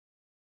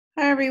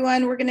Hi,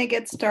 everyone. We're going to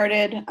get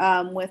started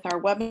with our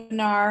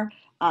webinar.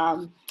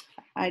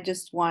 I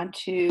just want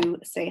to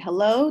say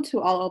hello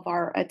to all of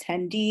our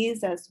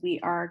attendees as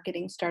we are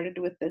getting started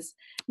with this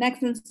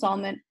next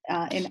installment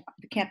in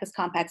the Campus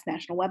Compact's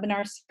National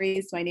Webinar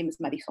Series. My name is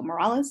Marisol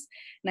Morales,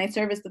 and I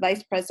serve as the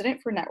Vice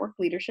President for Network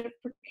Leadership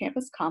for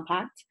Campus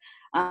Compact.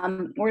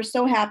 We're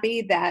so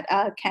happy that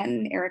Ken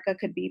and Erica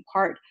could be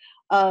part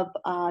of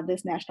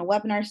this National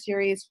Webinar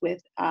Series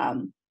with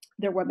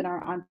their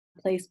webinar on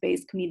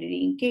place-based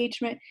community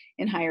engagement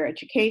in higher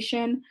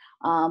education.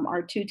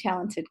 Our two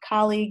talented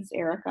colleagues,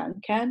 Erica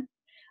and Ken.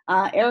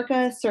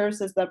 Erica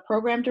serves as the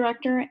program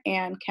director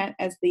and Kent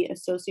as the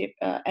associate,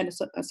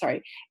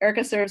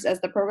 Erica serves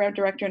as the program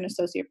director and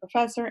associate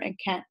professor, and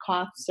Kent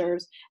Koth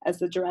serves as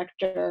the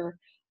director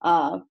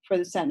for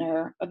the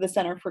Center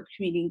for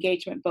Community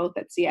Engagement, both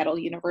at Seattle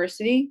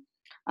University.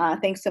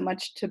 Thanks so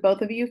much to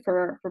both of you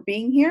for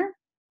being here.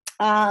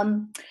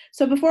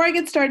 So before I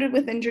get started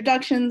with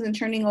introductions and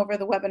turning over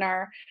the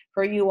webinar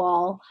for you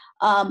all,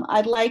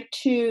 I'd like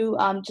to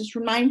just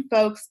remind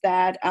folks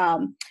that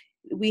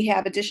we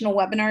have additional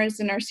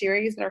webinars in our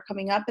series that are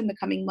coming up in the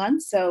coming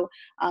months. So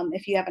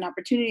if you have an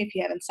opportunity, if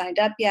you haven't signed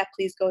up yet,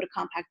 please go to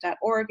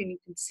compact.org and you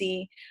can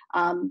see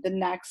the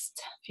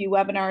next few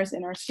webinars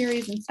in our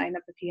series and sign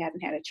up if you hadn't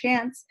had a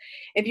chance.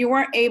 If you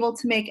weren't able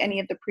to make any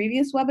of the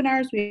previous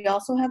webinars, we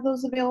also have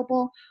those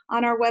available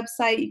on our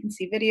website. You can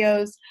see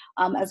videos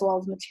as well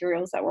as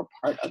materials that were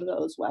part of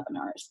those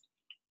webinars.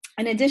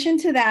 In addition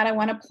to that, I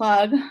want to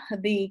plug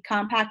the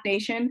Compact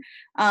Nation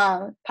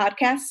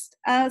podcast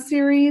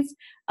series.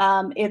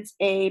 It's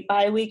a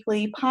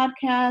bi-weekly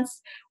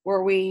podcast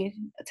where we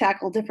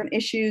tackle different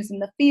issues in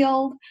the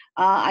field.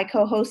 I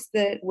co-host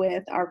it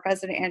with our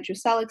president, Andrew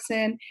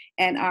Seligson,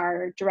 and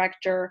our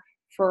director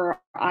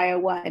for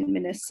Iowa and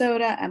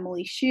Minnesota,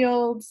 Emily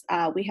Shields.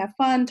 We have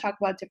fun, talk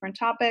about different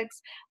topics,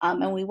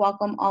 and we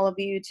welcome all of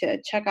you to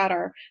check out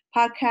our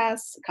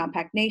podcast,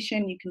 Compact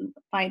Nation. You can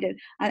find it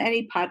on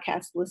any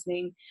podcast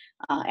listening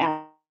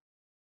app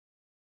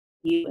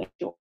you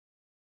enjoy.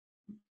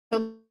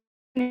 So,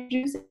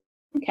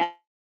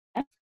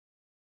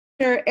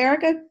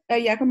 Erica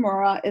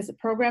Yamamura is a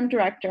program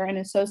director and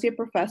associate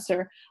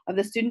professor of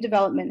the Student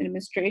Development and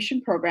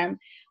Administration program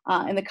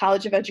in the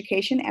College of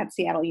Education at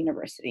Seattle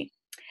University.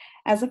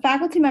 As a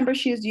faculty member,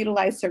 she has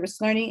utilized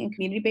service learning and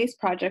community-based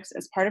projects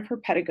as part of her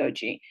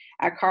pedagogy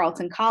at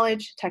Carleton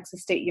College,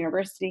 Texas State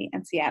University,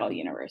 and Seattle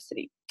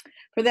University.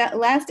 For the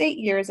last 8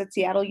 years at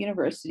Seattle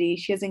University,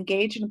 she has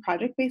engaged in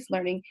project-based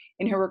learning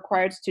in her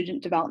required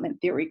student development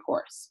theory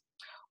course.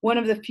 One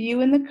of the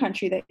few in the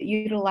country that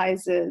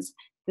utilizes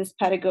this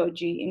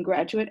pedagogy in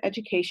graduate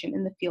education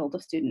in the field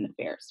of student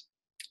affairs.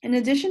 In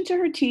addition to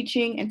her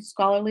teaching and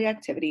scholarly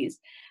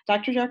activities,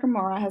 Dr.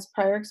 Yamamura has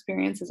prior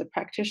experience as a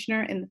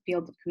practitioner in the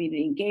field of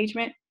community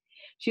engagement.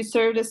 She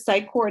served as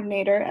site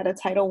coordinator at a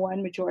Title I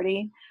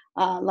majority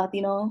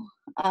Latina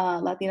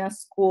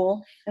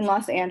school in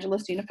Los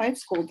Angeles Unified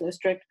School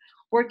District,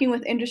 working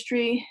with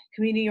industry,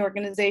 community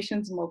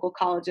organizations, and local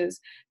colleges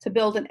to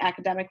build an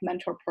academic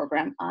mentor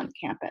program on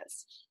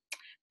campus.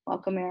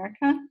 Welcome,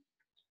 Erica.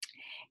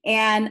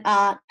 And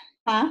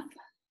Koth,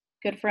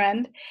 good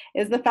friend,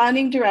 is the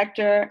founding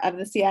director of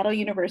the Seattle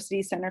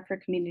University Center for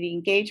Community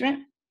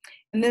Engagement.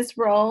 In this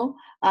role,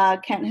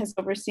 Kent has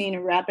overseen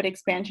a rapid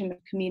expansion of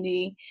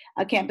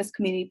campus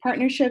community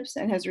partnerships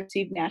and has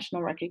received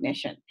national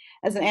recognition.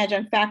 As an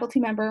adjunct faculty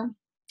member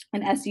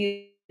in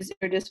SU's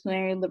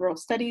Interdisciplinary Liberal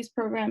Studies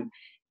program,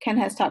 Kent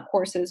has taught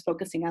courses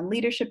focusing on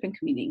leadership and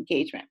community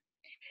engagement.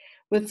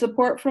 With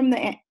support from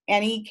the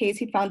Annie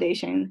Casey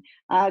Foundation,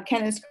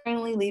 Ken is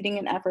currently leading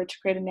an effort to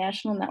create a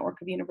national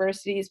network of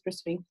universities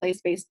pursuing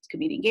place-based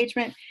community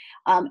engagement.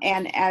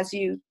 And as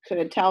you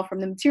could tell from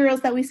the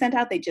materials that we sent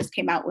out, they just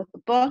came out with the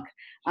book.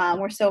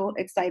 We're so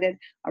excited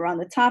around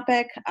the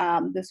topic.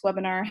 This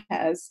webinar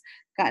has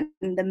gotten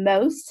the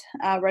most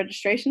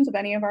registrations of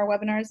any of our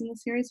webinars in the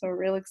series, so we're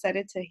really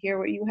excited to hear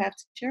what you have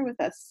to share with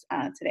us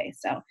today.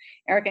 So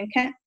Eric and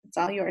Kent, it's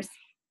all yours.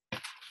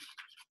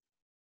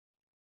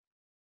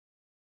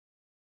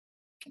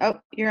 Oh,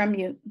 you're on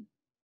mute.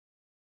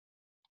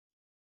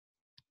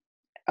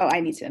 Oh,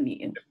 I need to unmute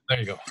you. There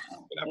you go.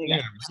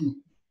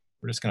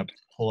 We're just going to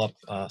pull up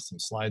some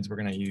slides we're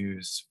going to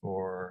use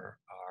for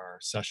our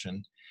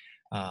session.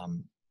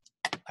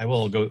 I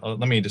will go,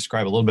 let me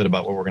describe a little bit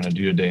about what we're going to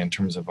do today in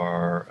terms of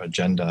our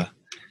agenda.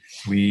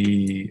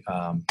 We're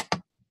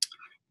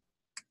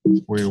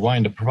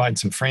wanting to provide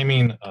some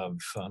framing of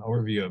an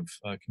overview of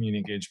community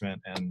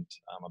engagement and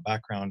a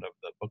background of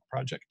the book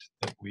project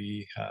that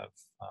we have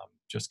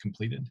just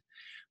completed.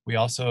 We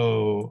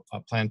also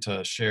plan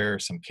to share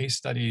some case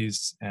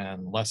studies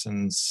and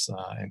lessons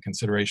and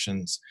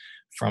considerations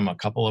from a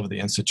couple of the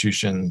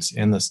institutions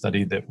in the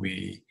study that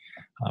we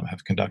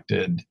have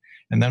conducted.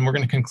 And then we're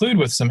going to conclude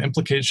with some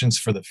implications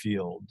for the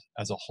field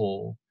as a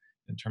whole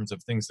in terms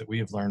of things that we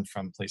have learned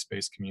from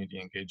place-based community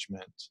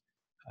engagement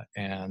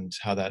and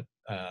how that,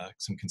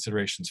 some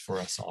considerations for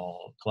us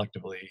all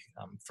collectively,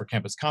 for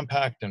Campus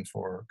Compact and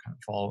for kind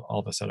of all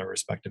of us at our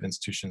respective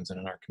institutions and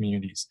in our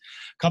communities.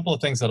 A couple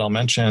of things that I'll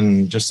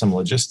mention, just some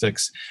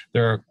logistics.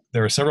 There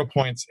are several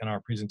points in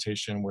our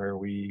presentation where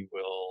we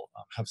will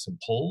have some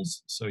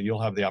polls, so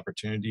you'll have the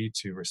opportunity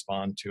to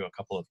respond to a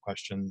couple of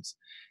questions,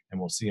 and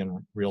we'll see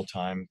in real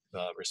time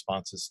the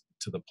responses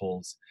to the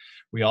polls.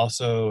 We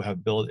also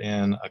have built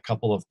in a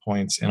couple of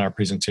points in our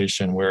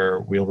presentation where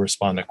we'll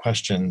respond to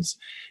questions,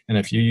 and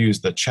if you use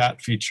the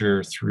chat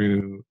feature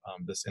through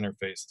this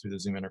interface, through the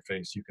Zoom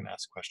interface, you can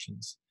ask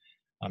questions.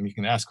 You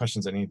can ask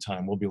questions at any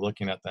time. We'll be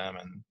looking at them,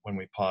 and when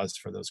we pause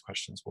for those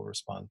questions, we'll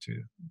respond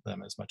to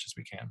them as much as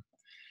we can.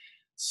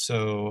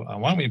 So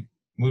why don't we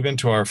move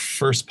into our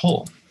first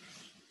poll?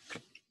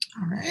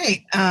 All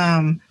right.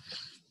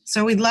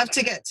 So we'd love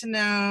to get to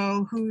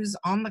know who's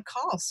on the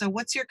call. So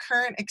what's your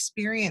current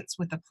experience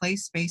with a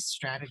place-based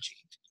strategy?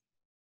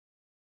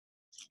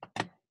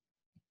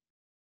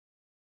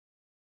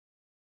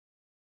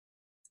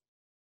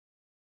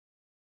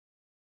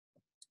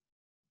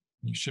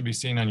 You should be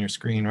seeing on your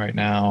screen right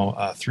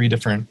now 3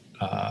 different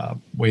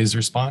ways to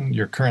respond.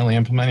 You're currently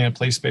implementing a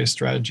place-based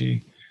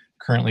strategy,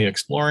 currently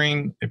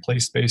exploring a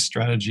place-based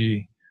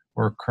strategy,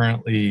 or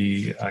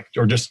currently,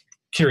 or just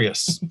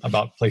curious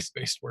about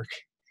place-based work.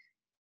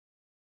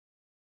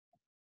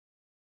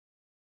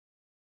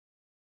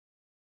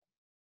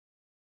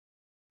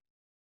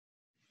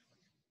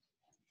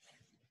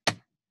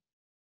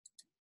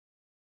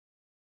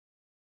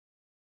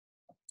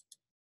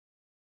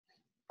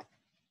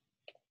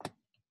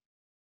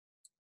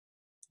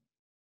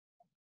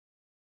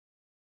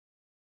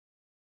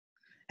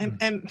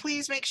 And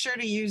please make sure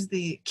to use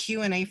the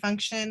Q&A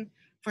function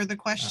for the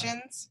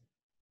questions.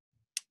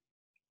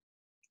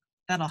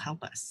 That'll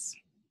help us.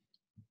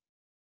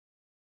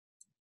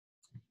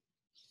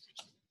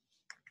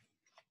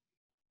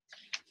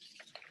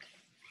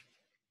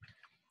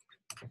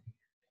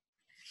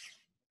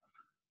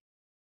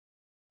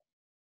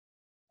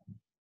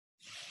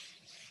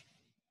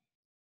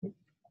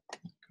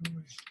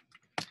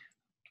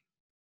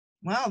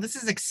 Well, this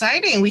is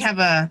exciting. We have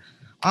a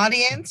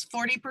audience.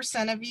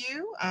 40% of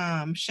you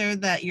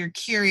showed that you're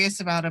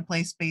curious about a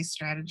place-based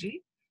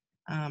strategy.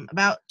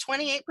 About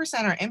 28%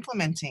 are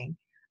implementing,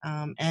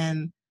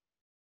 and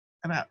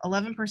about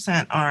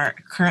 11% are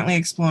currently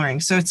exploring.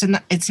 So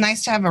it's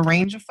nice to have a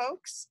range of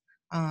folks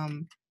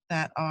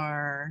that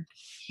are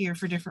here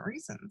for different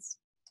reasons.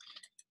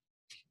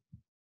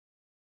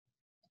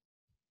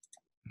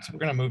 So we're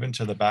going to move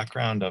into the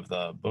background of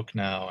the book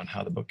now and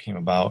how the book came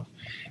about.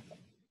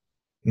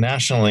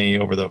 Nationally,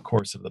 over the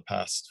course of the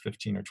past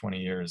 15 or 20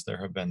 years, there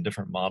have been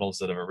different models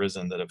that have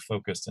arisen that have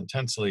focused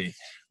intensely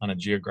on a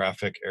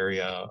geographic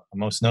area,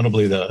 most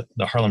notably the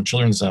Harlem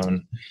Children's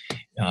Zone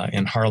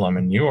in Harlem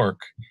in New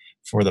York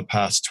for the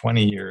past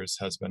 20 years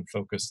has been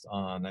focused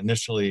on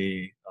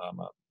initially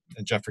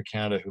Jeffrey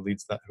Canada, who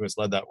has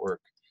led that work,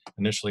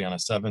 initially on a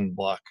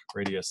 7-block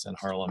radius in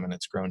Harlem, and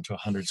it's grown to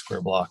 100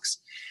 square blocks.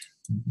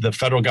 The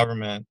federal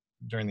government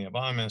during the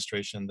Obama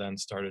administration then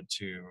started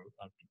to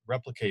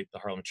replicate the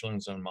Harlem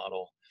Children's Zone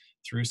model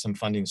through some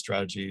funding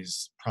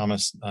strategies,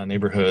 promised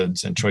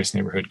neighborhoods and choice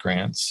neighborhood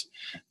grants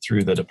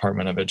through the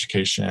Department of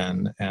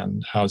Education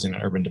and Housing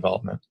and Urban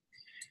Development.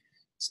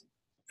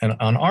 And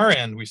on our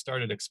end, we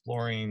started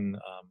exploring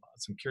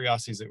some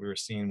curiosities that we were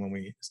seeing when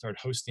we started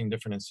hosting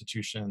different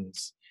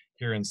institutions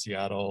here in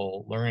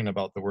Seattle, learning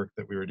about the work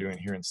that we were doing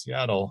here in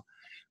Seattle.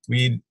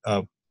 We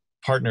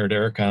partnered,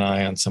 Erica and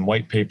I, on some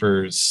white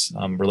papers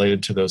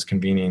related to those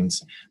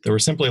convenings that were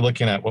simply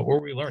looking at what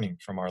were we learning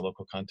from our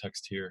local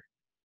context here.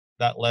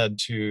 That led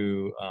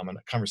to a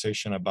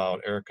conversation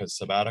about Erica's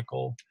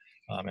sabbatical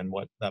and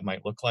what that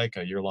might look like,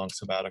 a year-long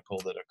sabbatical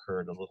that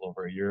occurred a little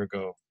over a year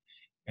ago,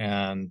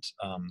 and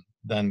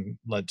then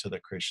led to the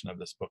creation of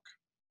this book.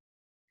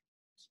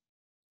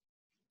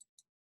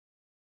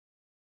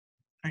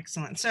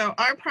 Excellent. So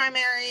our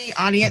primary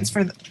audience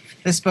for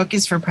this book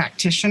is for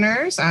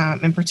practitioners,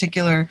 in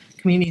particular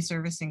community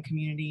service and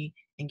community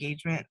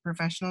engagement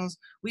professionals.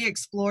 We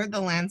explored the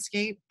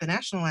landscape, the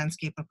national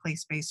landscape of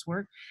place-based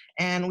work,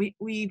 and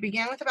we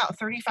began with about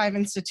 35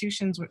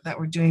 institutions that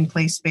were doing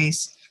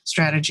place-based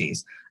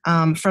strategies.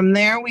 From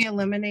there, we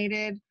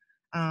eliminated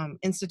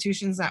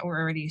institutions that were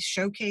already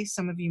showcased.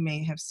 Some of you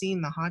may have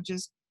seen the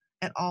Hodges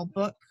et al.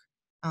 Book.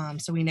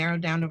 So we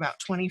narrowed down to about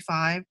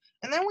 25.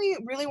 And then we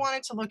really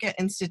wanted to look at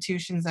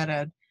institutions that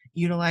had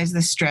utilized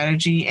this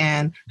strategy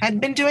and had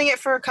been doing it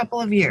for a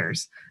couple of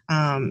years.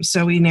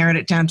 So we narrowed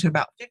it down to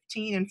about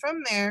 15. And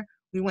from there,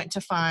 we went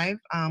to 5.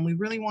 We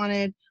really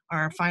wanted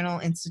our final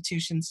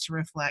institutions to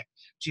reflect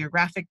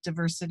geographic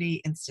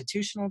diversity,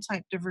 institutional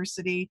type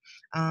diversity,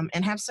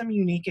 and have some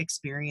unique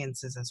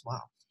experiences as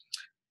well.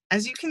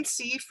 As you can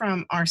see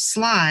from our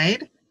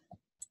slide,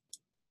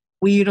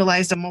 we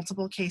utilized a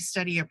multiple case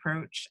study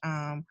approach.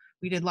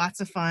 We did lots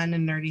of fun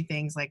and nerdy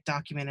things like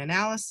document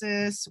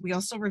analysis. We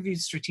also reviewed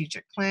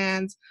strategic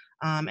plans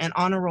and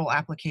honor roll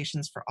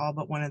applications for all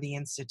but one of the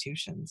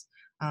institutions.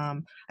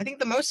 I think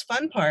the most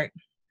fun part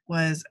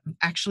was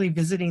actually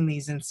visiting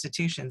these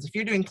institutions. If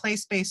you're doing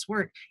place-based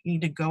work, you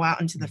need to go out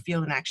into the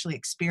field and actually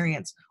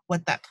experience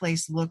what that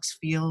place looks,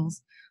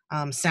 feels,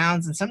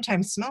 sounds, and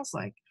sometimes smells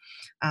like.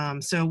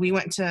 So we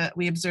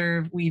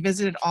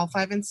visited all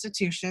 5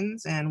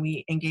 institutions, and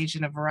we engaged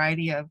in a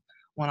variety of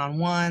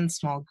one-on-one,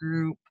 small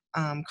group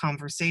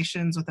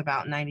conversations with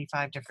about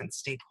 95 different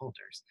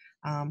stakeholders.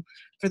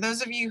 For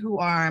those of you who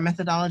are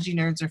methodology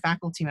nerds or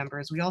faculty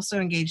members, we also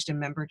engaged in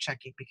member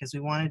checking because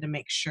we wanted to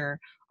make sure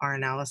our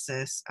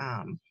analysis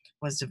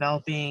was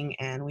developing,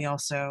 and we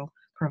also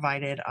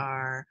provided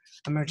our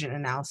emergent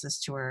analysis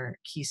to our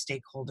key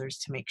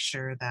stakeholders to make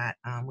sure that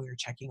we were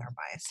checking our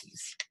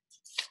biases.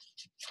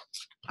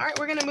 All right,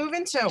 we're going to move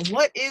into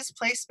what is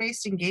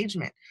place-based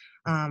engagement.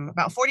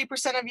 About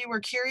 40% of you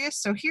were curious,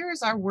 so here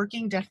is our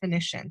working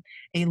definition: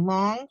 a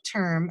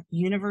long-term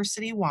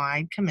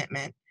university-wide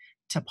commitment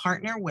to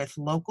partner with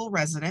local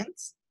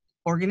residents,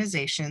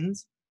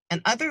 organizations,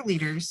 and other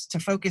leaders to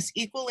focus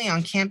equally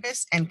on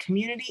campus and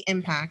community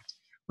impact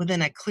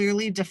within a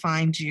clearly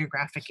defined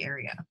geographic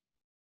area.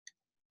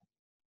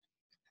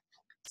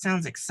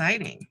 Sounds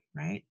exciting,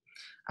 right?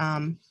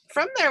 From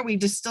there, we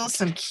distill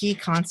some key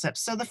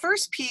concepts. So the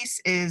first piece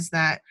is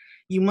that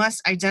you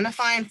must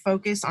identify and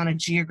focus on a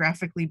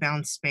geographically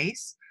bound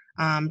space.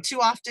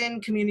 Too often,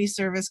 community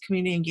service,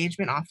 community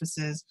engagement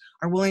offices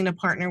are willing to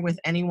partner with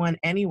anyone,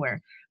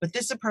 anywhere. But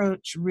this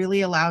approach really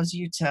allows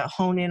you to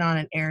hone in on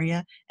an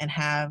area and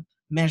have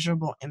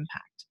measurable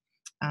impact.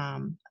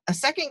 A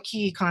second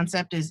key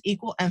concept is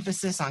equal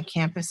emphasis on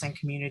campus and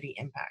community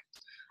impact.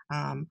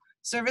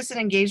 Service and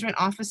engagement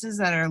offices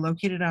that are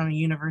located on a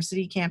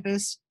university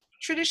campus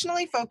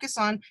traditionally focus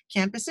on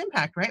campus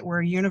impact, right?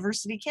 We're a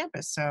university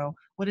campus. So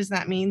what does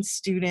that mean?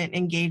 Student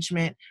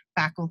engagement,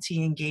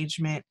 faculty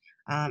engagement,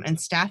 and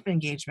staff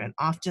engagement,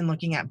 often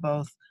looking at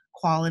both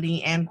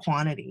quality and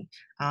quantity.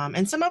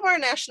 And some of our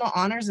national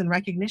honors and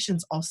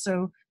recognitions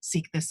also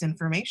seek this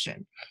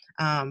information.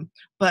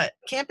 But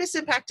campus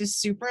impact is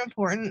super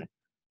important.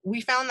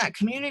 We found that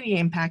community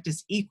impact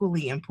is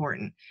equally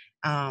important.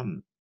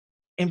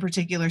 In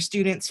particular,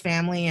 students,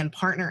 family, and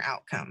partner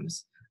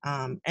outcomes.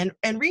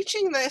 And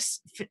reaching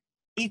this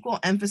equal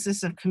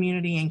emphasis of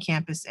community and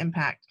campus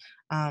impact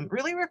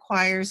really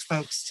requires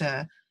folks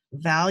to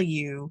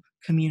value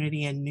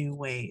community in new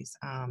ways,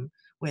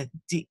 with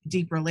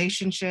deep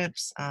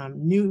relationships,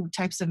 new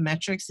types of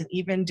metrics, and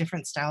even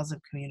different styles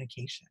of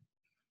communication.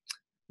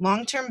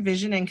 Long-term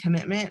vision and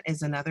commitment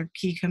is another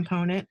key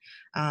component.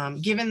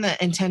 Given the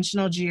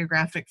intentional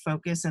geographic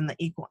focus and the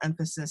equal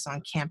emphasis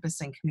on campus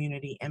and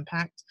community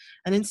impact,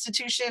 an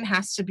institution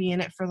has to be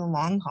in it for the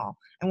long haul.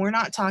 And we're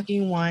not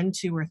talking 1,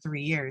 2, or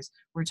 3 years.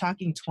 We're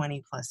talking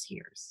 20+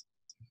 years.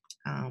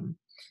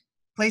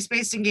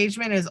 Place-based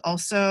engagement is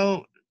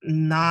also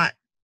not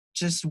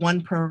just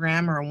one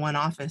program or one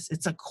office.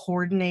 It's a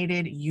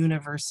coordinated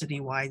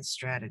university-wide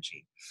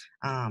strategy.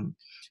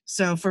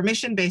 So for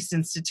mission-based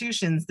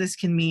institutions, this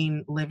can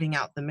mean living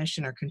out the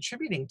mission or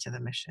contributing to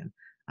the mission.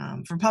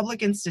 For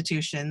public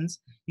institutions,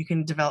 you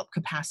can develop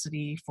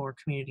capacity for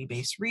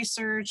community-based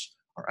research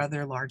or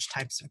other large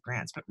types of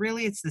grants. But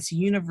really, it's this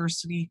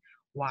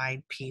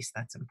university-wide piece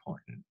that's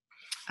important.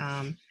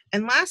 And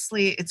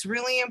lastly, it's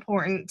really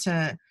important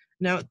to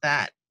note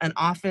that an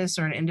office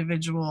or an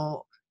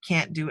individual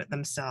can't do it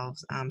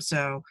themselves.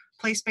 So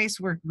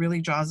place-based work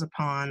really draws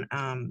upon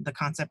the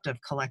concept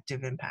of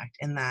collective impact,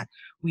 in that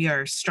we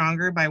are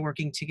stronger by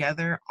working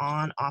together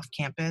on, off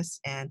campus,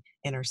 and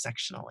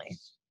intersectionally.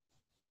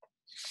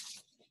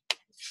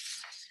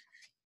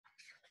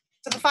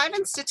 So the 5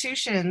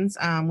 institutions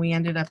we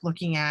ended up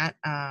looking at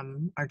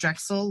are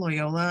Drexel,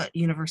 Loyola,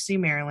 University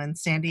of Maryland,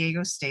 San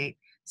Diego State,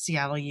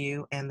 Seattle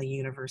U, and the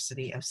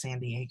University of San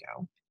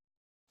Diego.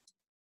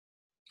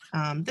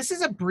 This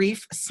is a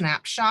brief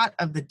snapshot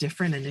of the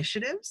different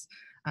initiatives.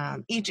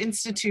 Each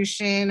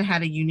institution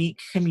had a unique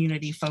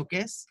community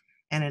focus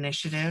and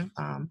initiative.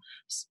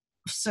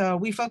 So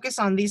we focus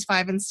on these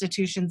 5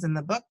 institutions in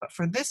the book, but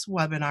for this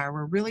webinar,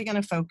 we're really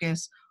going to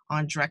focus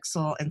on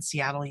Drexel and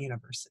Seattle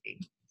University.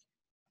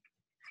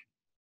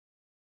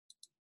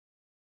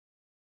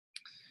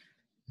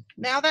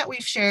 Now that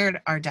we've shared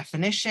our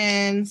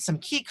definition, some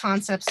key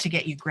concepts to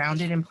get you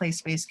grounded in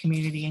place-based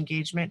community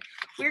engagement,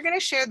 we're going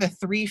to share the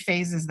 3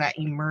 phases that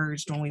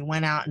emerged when we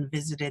went out and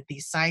visited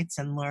these sites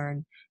and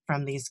learned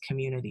from these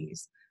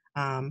communities.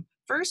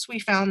 First, we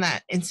found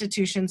that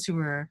institutions who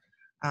were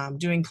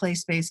doing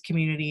place-based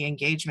community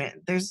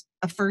engagement, there's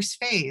a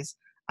first phase.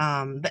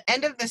 The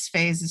end of this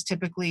phase is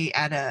typically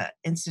at an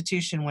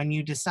institution when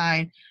you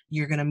decide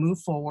you're going to move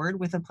forward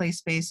with a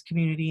place-based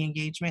community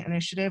engagement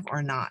initiative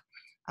or not.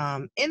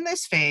 In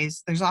this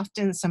phase, there's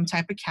often some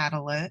type of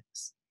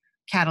catalyst.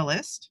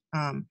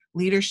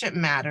 Leadership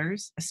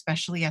matters,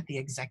 especially at the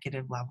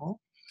executive level.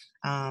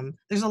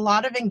 There's a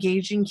lot of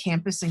engaging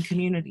campus and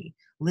community,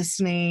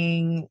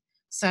 listening,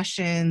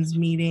 sessions,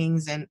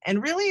 meetings, and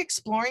really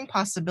exploring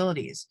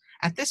possibilities.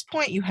 At this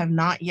point, you have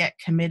not yet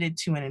committed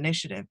to an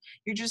initiative.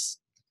 You're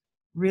just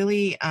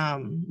really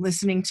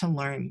listening to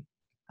learn.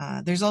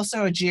 There's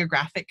also a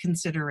geographic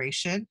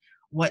consideration.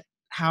 What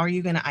how are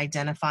you going to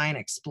identify and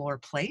explore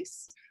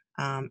place?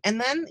 And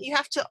then you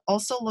have to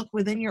also look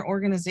within your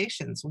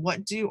organizations.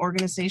 What do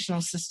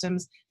organizational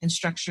systems and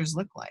structures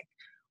look like?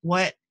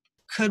 What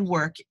could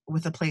work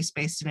with a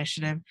place-based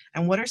initiative?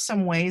 And what are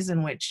some ways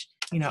in which,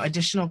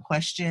 additional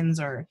questions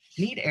or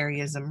need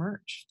areas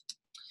emerge?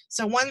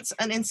 So once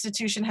an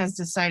institution has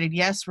decided,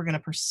 yes, we're going to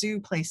pursue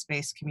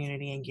place-based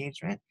community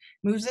engagement,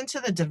 moves into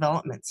the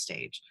development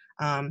stage.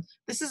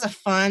 This is a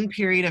fun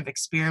period of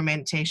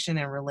experimentation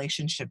and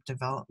relationship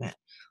development.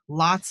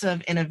 Lots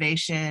of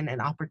innovation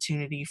and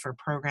opportunity for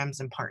programs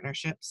and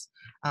partnerships.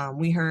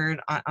 We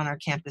heard on our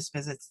campus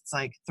visits, it's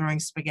like throwing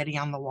spaghetti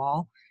on the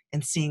wall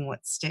and seeing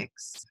what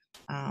sticks.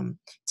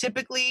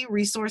 Typically,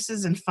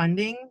 resources and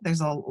funding,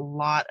 there's a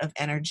lot of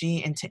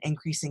energy into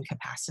increasing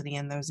capacity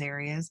in those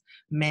areas.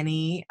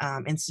 Many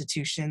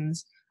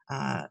institutions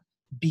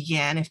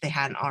began, if they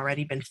hadn't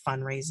already, been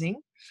fundraising.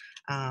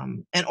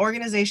 And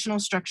organizational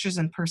structures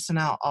and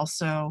personnel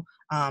also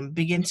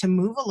begin to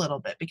move a little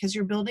bit because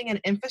you're building an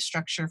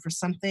infrastructure for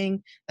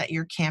something that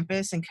your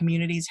campus and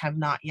communities have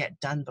not yet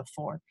done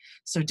before.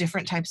 So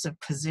different types of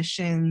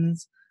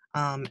positions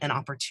and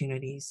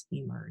opportunities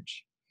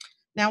emerge.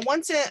 Now,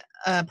 once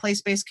a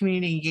place-based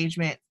community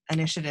engagement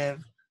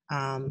initiative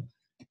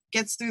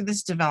gets through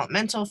this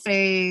developmental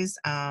phase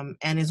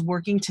and is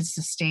working to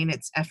sustain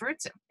its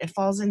efforts, it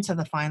falls into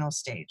the final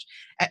stage.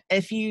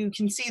 If you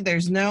can see,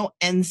 there's no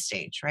end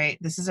stage, right?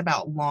 This is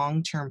about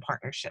long-term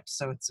partnerships.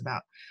 So it's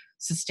about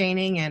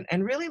sustaining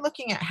and really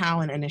looking at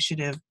how an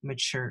initiative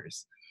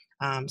matures.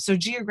 So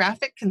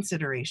geographic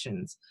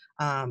considerations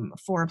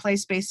for a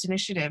place-based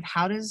initiative,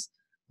 how does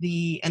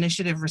the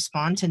initiative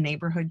respond to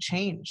neighborhood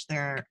change?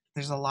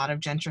 There's a lot of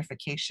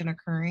gentrification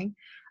occurring,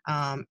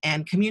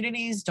 and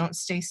communities don't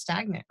stay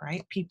stagnant,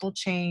 right? People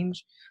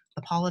change,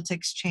 the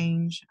politics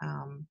change,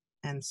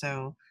 and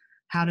so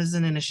how does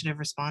an initiative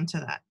respond to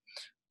that?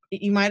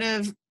 You might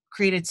have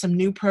created some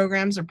new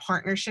programs or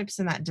partnerships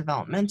in that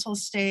developmental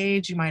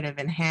stage. You might have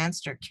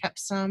enhanced or kept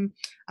some,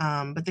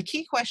 but the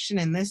key question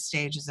in this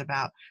stage is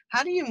about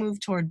how do you move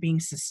toward being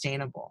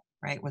sustainable,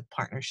 right, with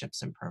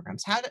partnerships and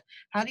programs?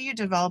 How do you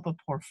develop a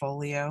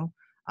portfolio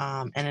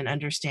and an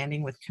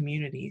understanding with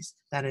communities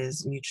that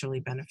is mutually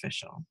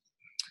beneficial?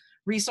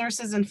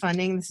 Resources and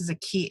funding, this is a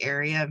key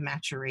area of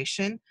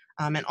maturation,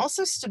 and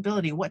also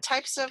stability. What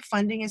types of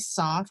funding is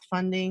soft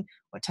funding?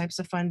 What types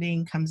of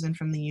funding comes in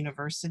from the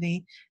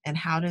university? And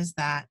how does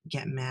that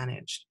get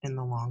managed in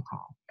the long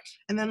haul?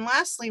 And then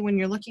lastly, when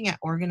you're looking at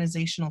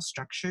organizational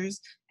structures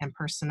and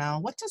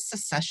personnel, what does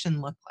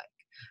succession look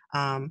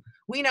like?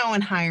 We know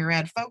in higher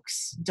ed,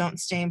 folks don't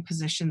stay in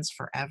positions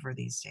forever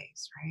these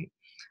days,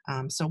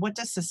 right? So what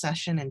does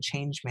succession and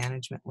change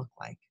management look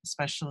like,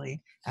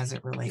 especially as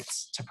it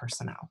relates to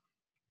personnel?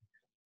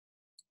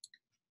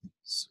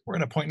 So we're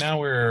at a point now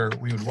where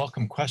we would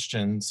welcome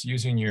questions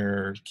using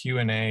your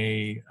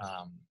Q&A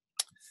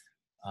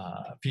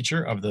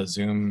feature of the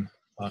Zoom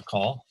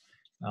call.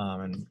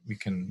 And we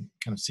can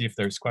kind of see if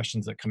there's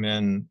questions that come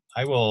in.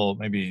 I will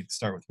maybe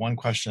start with one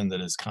question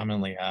that is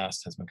commonly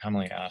asked, has been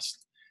commonly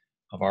asked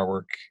of our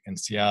work in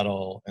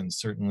Seattle and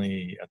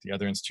certainly at the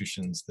other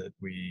institutions that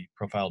we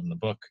profiled in the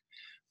book.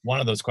 One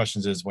of those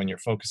questions is, when you're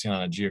focusing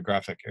on a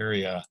geographic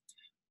area,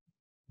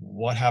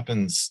 what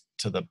happens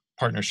to the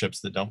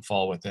partnerships that don't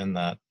fall within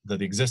that, the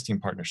existing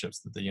partnerships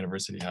that the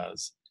university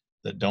has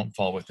that don't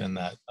fall within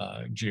that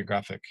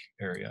geographic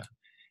area?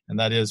 And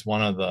that is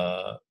one of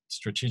the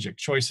strategic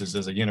choices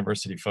as a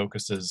university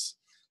focuses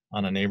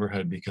on a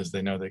neighborhood because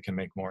they know they can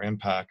make more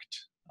impact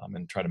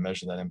and try to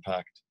measure that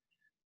impact.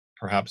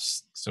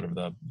 Perhaps sort of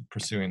the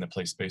pursuing the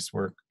place-based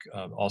work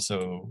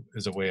also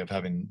is a way of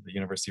having the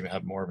university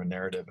have more of a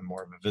narrative and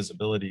more of a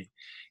visibility.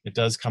 It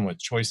does come with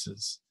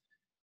choices.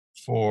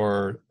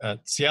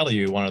 At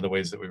CLU, one of the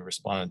ways that we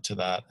responded to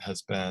that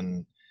has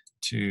been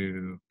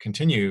to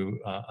continue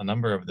a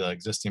number of the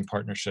existing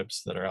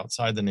partnerships that are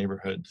outside the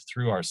neighborhood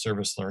through our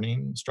service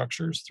learning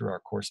structures, through our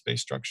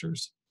course-based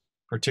structures,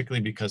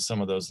 particularly because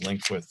some of those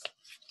link with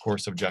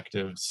course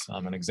objectives.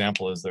 An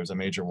example is there's a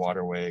major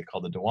waterway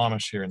called the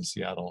Duwamish here in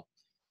Seattle,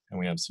 and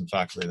we have some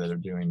faculty that are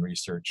doing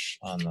research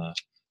on the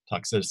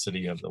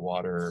toxicity of the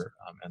water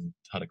and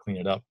how to clean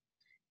it up.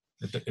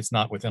 It's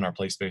not within our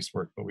place-based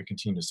work, but we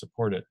continue to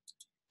support it.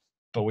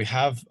 But we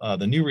have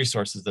the new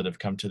resources that have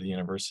come to the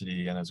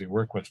university, and as we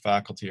work with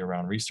faculty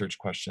around research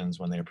questions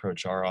when they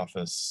approach our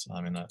office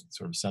in a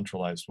sort of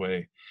centralized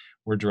way,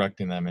 we're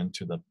directing them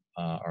into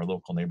our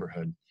local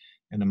neighborhood.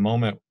 In a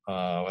moment,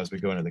 as we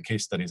go into the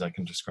case studies, I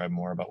can describe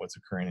more about what's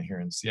occurring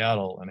here in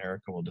Seattle, and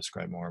Erica will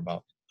describe more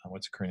about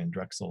what's occurring in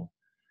Drexel.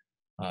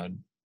 Do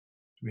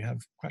we have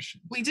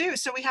questions? We do.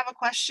 So we have a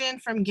question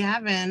from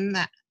Gavin,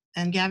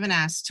 and Gavin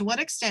asks, to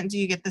what extent do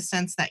you get the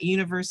sense that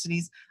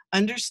universities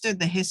understood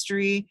the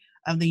history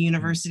of the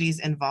university's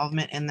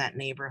involvement in that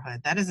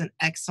neighborhood? That is an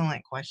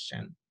excellent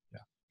question. Yeah,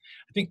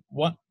 I think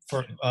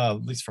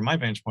at least from my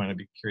vantage point, I'd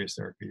be curious,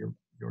 Erica,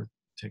 your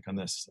take on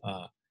this.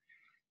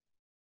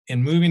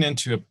 In moving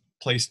into a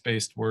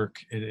place-based work,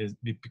 it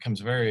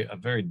becomes a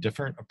very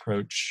different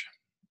approach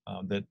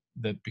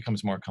that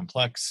becomes more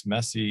complex,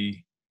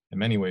 messy, in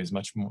many ways,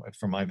 much more,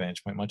 from my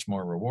vantage point, much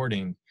more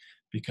rewarding,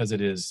 because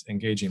it is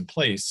engaging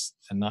place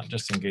and not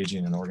just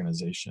engaging an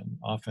organization.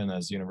 Often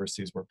as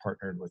universities, we're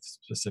partnered with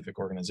specific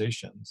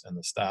organizations and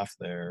the staff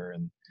there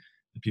and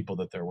the people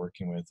that they're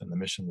working with and the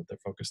mission that they're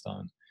focused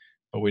on.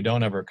 But we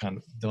don't ever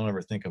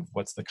think of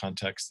what's the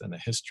context and the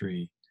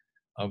history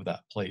of that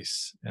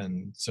place.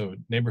 And so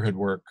neighborhood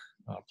work,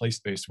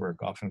 place-based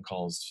work often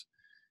calls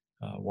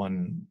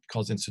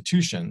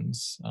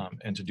institutions,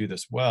 and to do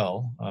this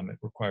well, it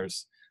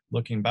requires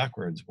looking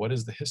backwards. What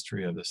is the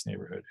history of this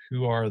neighborhood?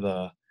 Who are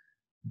the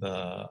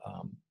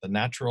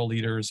natural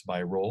leaders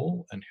by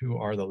role, and who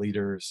are the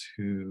leaders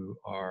who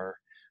are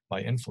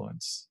by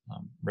influence?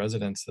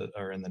 Residents that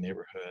are in the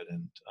neighborhood,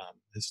 and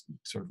this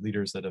sort of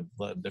leaders that have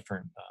led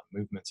different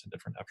movements and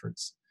different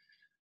efforts.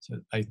 So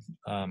I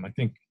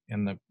think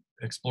in the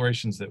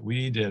explorations that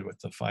we did with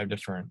the 5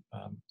 different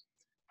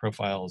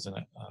profiles, and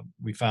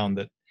we found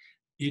that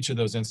each of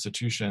those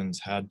institutions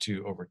had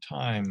to, over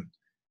time,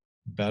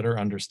 better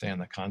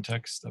understand the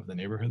context of the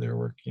neighborhood they're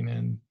working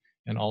in,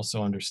 and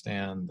also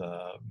understand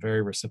the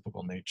very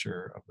reciprocal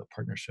nature of the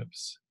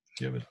partnerships.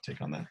 Do you have a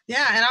take on that?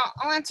 Yeah, and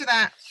I'll answer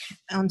that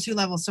on 2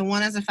 levels. So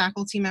one, as a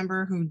faculty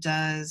member who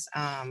does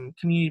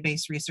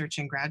community-based research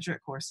and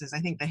graduate courses, I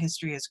think the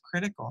history is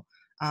critical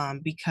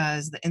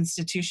because the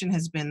institution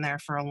has been there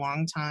for a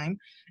long time,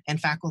 and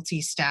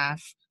faculty,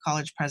 staff,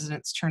 college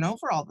presidents turn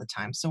over all the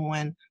time. So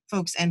when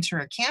folks enter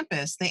a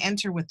campus, they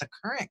enter with the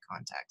current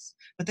context,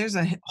 but there's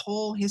a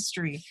whole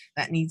history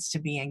that needs to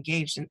be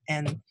engaged.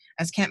 And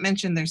as Kent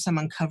mentioned, there's some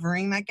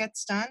uncovering that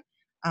gets done.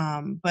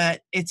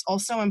 But it's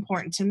also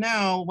important to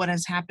know what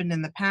has happened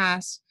in the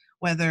past,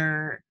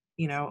 whether,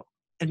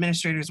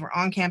 administrators were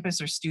on campus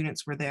or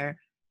students were there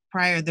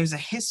prior. There's a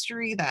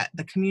history that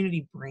the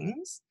community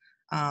brings,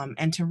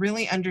 and to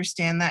really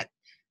understand that,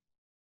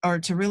 or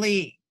to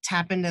really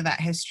tap into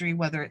that history,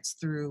 whether it's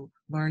through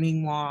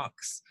learning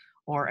walks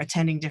or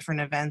attending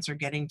different events or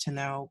getting to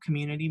know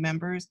community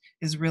members,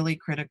 is really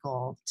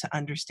critical to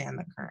understand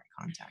the current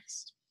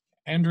context.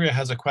 Andrea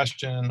has a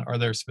question. Are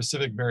there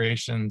specific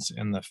variations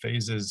in the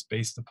phases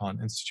based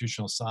upon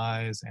institutional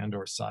size and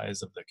or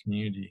size of the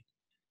community?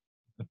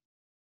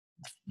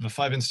 The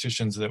 5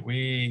 institutions that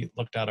we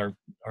looked at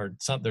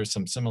there's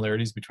some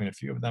similarities between a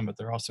few of them, but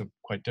they're also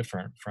quite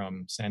different,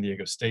 from San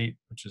Diego State,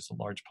 which is a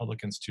large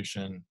public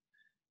institution,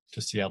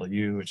 to Seattle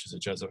U, which is a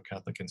Jesuit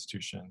Catholic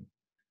institution,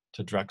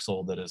 to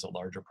Drexel, that is a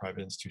larger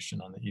private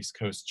institution on the East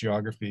Coast.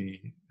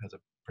 Geography has a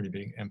pretty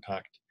big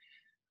impact.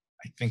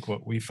 I think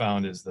what we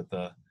found is that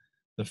the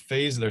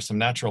phase, there's some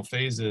natural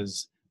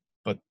phases,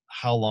 but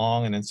how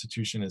long an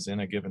institution is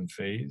in a given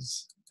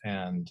phase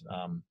and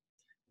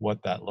what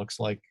that looks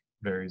like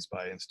varies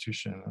by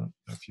institution. I don't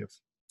know if you have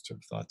sort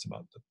of thoughts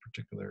about the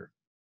particular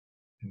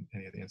in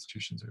any of the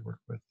institutions we work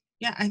with.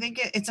 Yeah, I think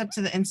it's up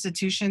to the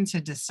institution to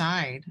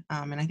decide.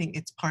 And I think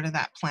it's part of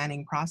that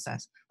planning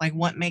process. Like,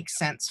 what makes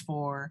sense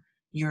for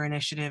your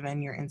initiative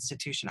and your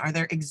institution? Are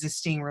there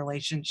existing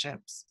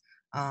relationships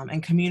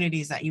and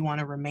communities that you want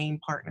to remain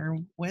partner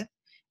with?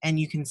 And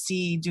you can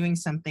see doing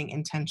something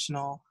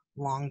intentional,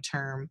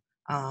 long-term,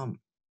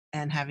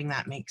 and having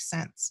that make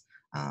sense.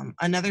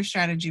 Another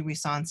strategy we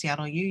saw in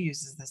Seattle U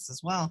uses this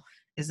as well,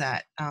 is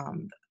that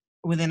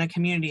within a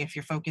community, if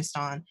you're focused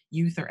on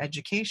youth or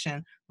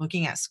education,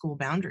 looking at school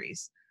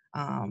boundaries.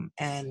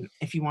 And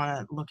if you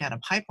want to look at a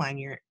pipeline,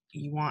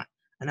 you want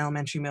an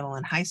elementary, middle,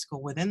 and high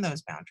school within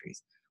those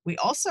boundaries. We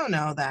also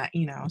know that,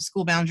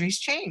 school boundaries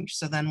change.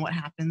 So then what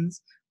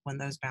happens when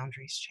those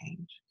boundaries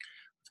change?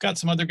 We've got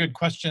some other good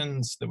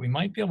questions that we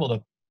might be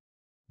able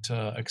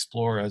to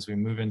explore as we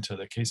move into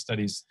the case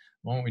studies.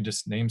 Why don't we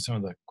just name some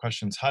of the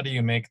questions? How do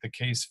you make the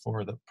case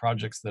for the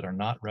projects that are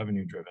not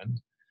revenue driven,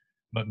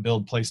 but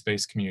build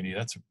place-based community?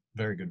 That's a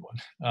very good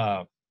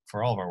one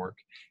for all of our work.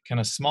 Can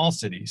a small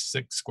city,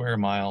 6 square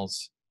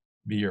miles,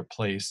 be your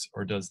place,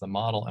 or does the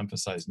model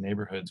emphasize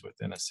neighborhoods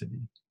within a city?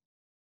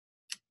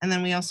 And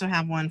then we also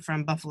have one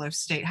from Buffalo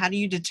State. How do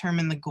you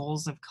determine the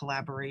goals of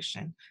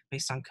collaboration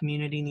based on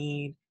community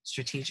need,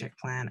 strategic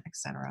plan,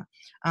 etc.?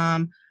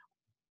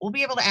 We'll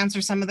be able to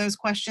answer some of those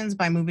questions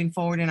by moving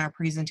forward in our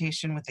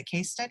presentation with the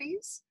case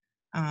studies.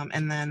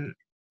 And then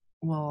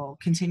we'll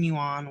continue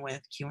on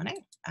with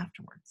Q&A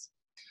afterwards.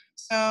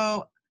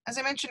 So as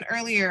I mentioned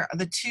earlier,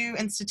 the 2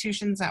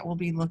 institutions that we'll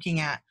be looking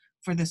at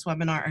for this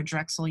webinar are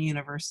Drexel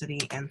University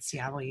and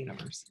Seattle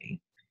University.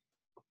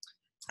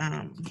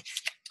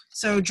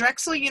 So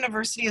Drexel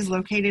University is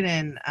located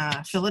in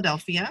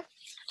Philadelphia.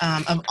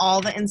 Of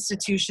all the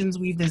institutions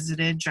we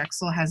visited,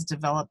 Drexel has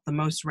developed the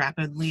most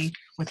rapidly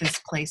with its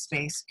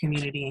place-based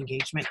community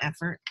engagement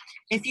effort.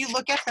 If you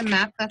look at the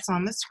map that's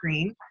on the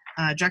screen,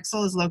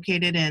 Drexel is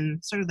located in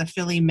sort of the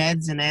Philly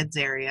Meds and Eds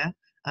area.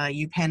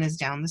 UPenn is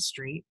down the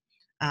street.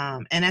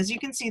 And as you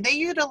can see,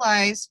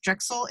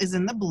 Drexel is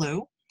in the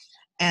blue,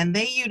 and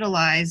they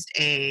utilized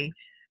a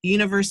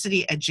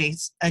university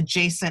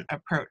adjacent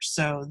approach.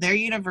 So their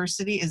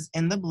university is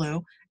in the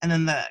blue, and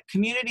then the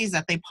communities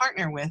that they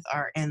partner with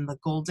are in the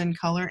golden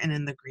color and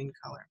in the green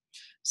color.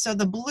 So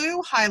the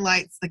blue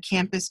highlights the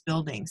campus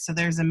building. So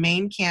there's a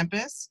main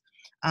campus,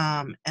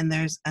 and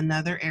there's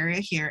another area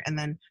here. And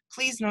then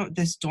please note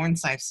this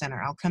Dornsife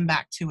Center. I'll come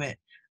back to it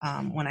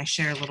when I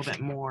share a little bit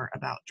more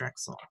about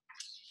Drexel.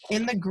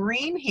 In the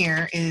green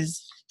here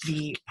is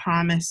the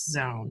Promise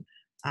Zone,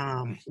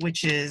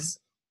 which is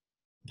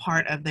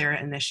part of their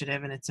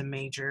initiative, and it's a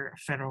major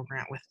federal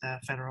grant with the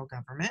federal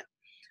government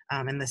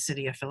in the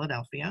city of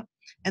Philadelphia.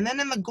 And then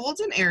in the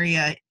golden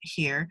area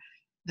here,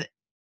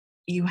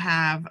 you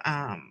have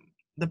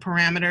the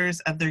parameters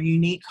of their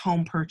unique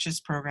home purchase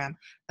program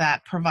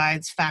that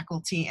provides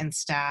faculty and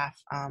staff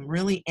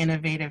really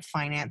innovative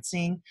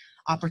financing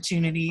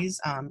opportunities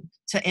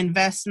to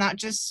invest not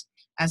just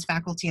as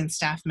faculty and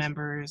staff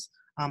members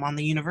on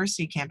the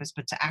university campus,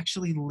 but to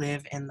actually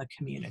live in the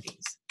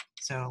communities.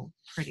 So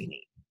pretty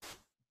neat.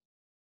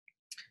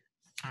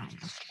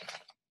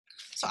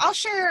 So I'll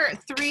share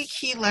 3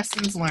 key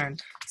lessons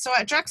learned. So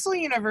at Drexel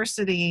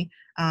University,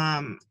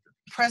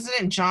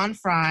 President John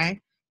Fry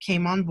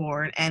came on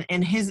board, and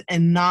in his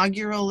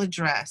inaugural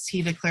address,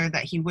 he declared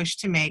that he wished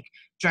to make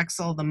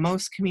Drexel the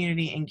most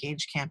community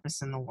engaged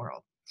campus in the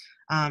world.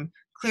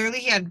 Clearly,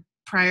 he had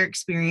prior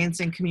experience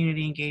in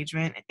community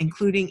engagement,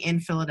 including in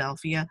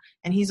Philadelphia,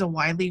 and he's a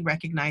widely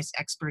recognized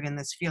expert in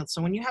this field.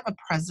 So when you have a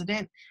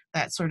president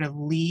that sort of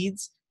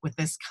leads with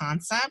this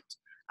concept,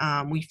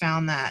 we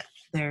found that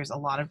there's a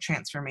lot of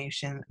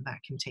transformation that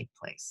can take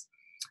place.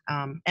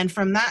 And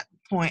from that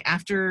point,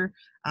 after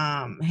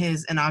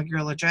his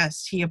inaugural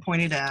address, he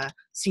appointed a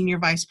senior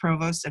vice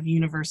provost of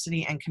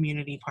university and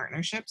community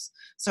partnerships.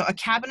 So a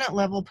cabinet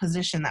level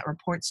position that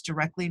reports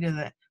directly to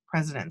the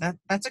president.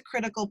 That's a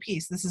critical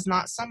piece. This is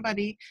not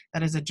somebody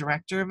that is a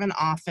director of an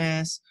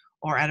office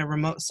or at a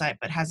remote site,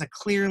 but has a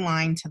clear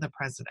line to the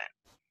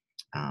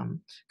president.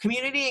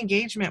 Community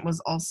engagement was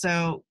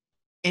also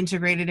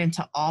integrated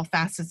into all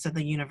facets of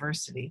the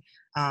university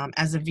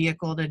as a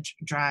vehicle to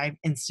drive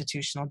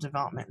institutional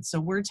development. So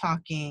we're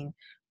talking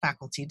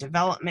faculty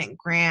development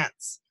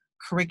grants,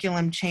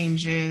 curriculum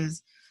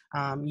changes,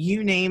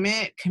 you name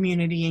it,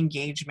 community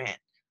engagement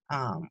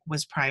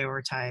was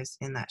prioritized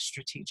in that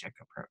strategic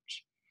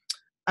approach.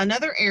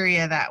 Another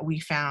area that we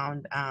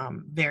found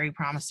very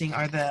promising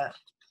are the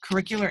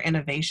curricular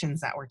innovations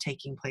that were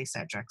taking place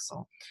at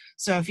Drexel.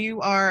 So if you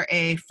are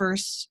a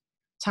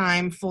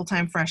first-time,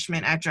 full-time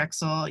freshman at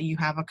Drexel, you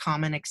have a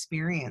common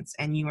experience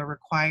and you are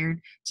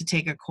required to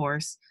take a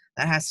course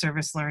that has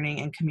service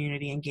learning and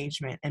community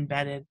engagement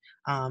embedded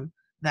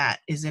that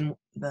is in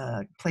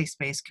the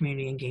place-based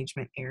community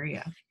engagement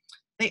area.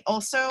 They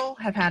also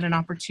have had an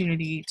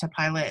opportunity to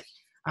pilot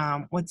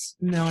what's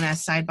known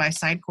as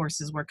side-by-side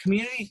courses where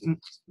community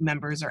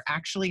members are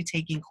actually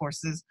taking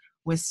courses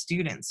with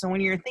students. So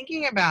when you're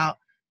thinking about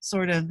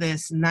sort of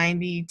this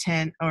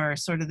 90-10 or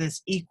sort of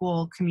this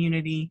equal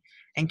community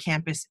and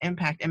campus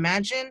impact,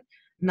 imagine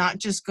not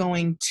just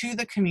going to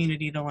the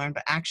community to learn,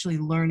 but actually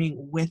learning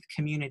with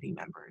community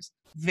members.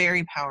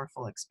 Very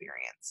powerful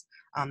experience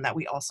that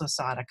we also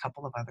saw at a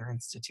couple of other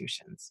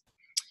institutions.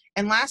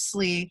 And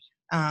lastly,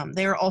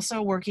 they are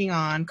also working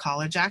on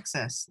college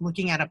access,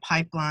 looking at a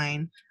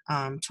pipeline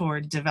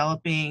toward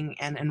developing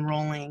and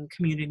enrolling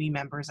community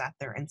members at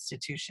their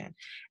institution.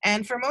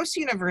 And for most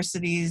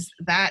universities,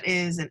 that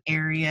is an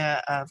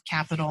area of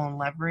capital and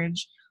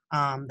leverage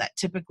that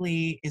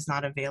typically is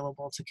not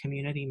available to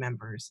community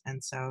members.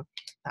 And so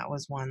that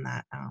was one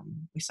that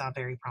we saw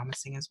very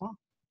promising as well.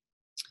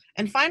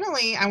 And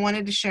finally, I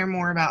wanted to share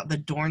more about the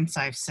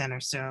Dornsife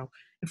Center. So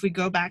if we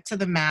go back to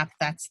the map,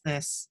 that's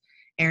this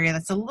area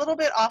that's a little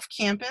bit off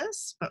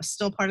campus, but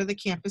still part of the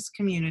campus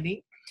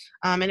community.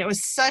 And it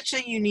was such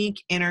a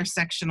unique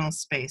intersectional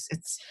space.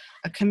 It's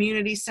a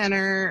community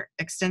center,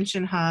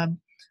 extension hub,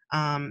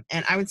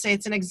 and I would say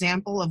it's an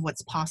example of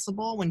what's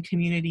possible when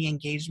community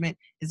engagement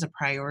is a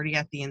priority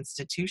at the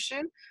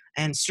institution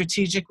and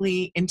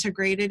strategically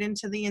integrated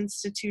into the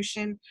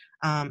institution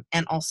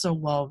and also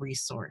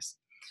well-resourced.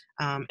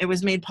 It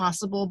was made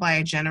possible by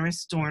a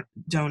generous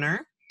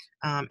donor.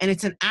 And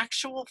it's an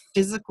actual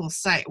physical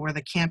site where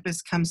the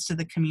campus comes to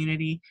the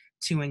community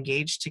to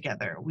engage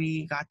together.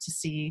 We got to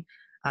see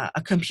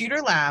a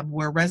computer lab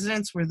where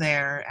residents were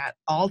there at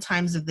all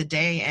times of the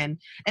day. And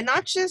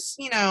not just,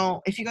 you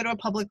know, if you go to a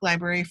public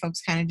library,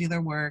 folks kind of do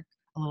their work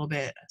a little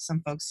bit.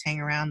 Some folks hang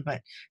around,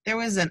 but there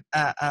was a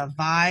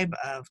vibe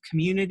of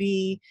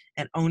community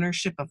and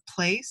ownership of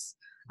place.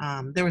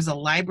 There was a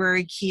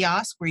library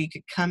kiosk where you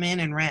could come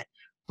in and rent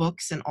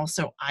books and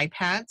also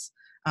iPads.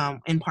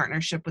 In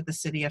partnership with the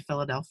city of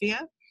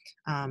Philadelphia.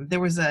 There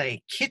was a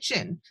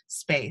kitchen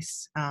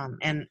space,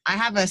 and I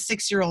have a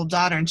 6-year-old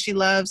daughter and she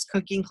loves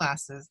cooking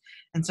classes.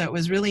 And so it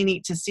was really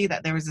neat to see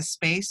that there was a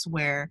space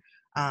where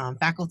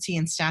faculty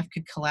and staff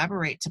could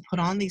collaborate to put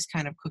on these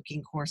kind of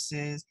cooking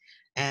courses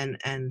and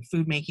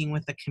food making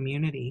with the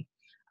community.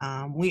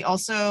 We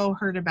also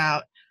heard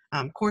about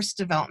course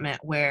development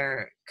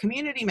where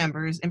community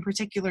members, in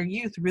particular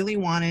youth, really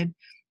wanted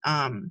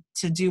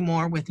to do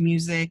more with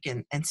music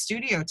and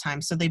studio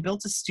time. So they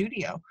built a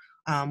studio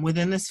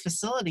within this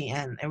facility,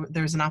 and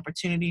there's an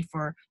opportunity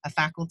for a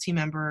faculty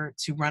member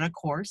to run a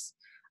course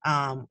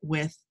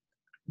with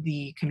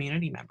the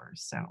community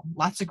members. So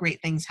lots of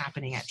great things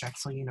happening at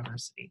Drexel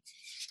University.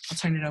 I'll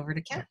turn it over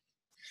to Kent.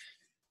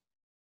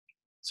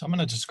 So I'm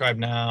going to describe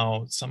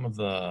now some of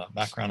the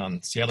background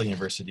on Seattle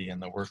University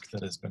and the work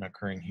that has been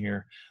occurring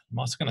here. I'm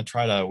also going to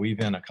try to weave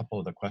in a couple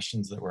of the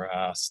questions that were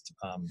asked.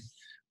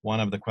 One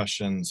of the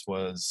questions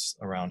was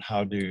around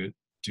how do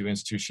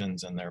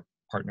institutions and their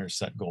partners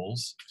set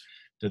goals?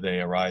 Do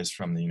they arise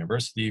from the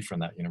university, from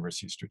that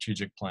university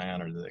strategic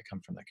plan, or do they come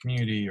from the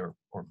community, or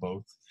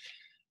both?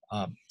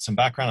 Some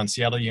background on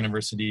Seattle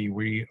University.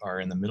 We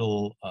are in the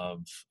middle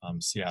of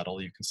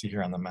Seattle. You can see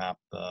here on the map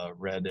the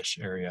reddish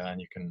area,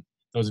 and you can,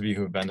 those of you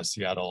who have been to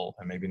Seattle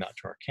and maybe not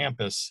to our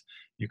campus,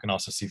 you can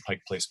also see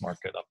Pike Place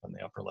Market up in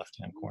the upper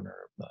left-hand corner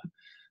of the,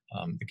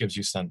 it gives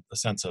you a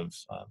sense of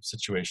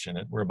situation.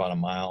 We're about a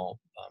mile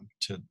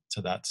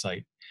to that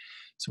site.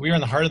 So we are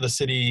in the heart of the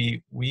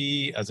city.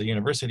 We, as a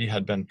university,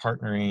 had been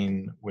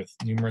partnering with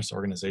numerous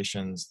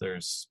organizations.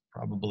 There's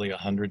probably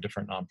 100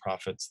 different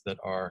nonprofits that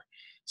are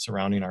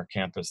surrounding our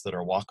campus that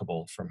are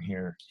walkable from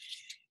here.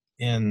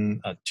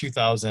 In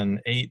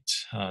 2008,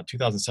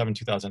 2007,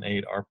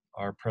 2008,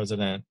 our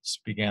president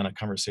began a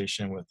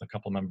conversation with a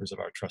couple members of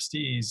our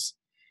trustees,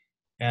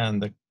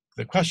 and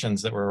the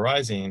questions that were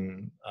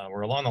arising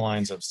were along the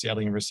lines of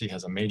Seattle University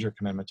has a major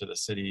commitment to the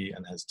city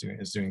and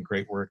is doing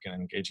great work in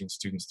engaging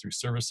students through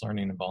service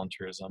learning and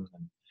volunteerism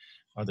and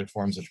other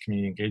forms of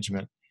community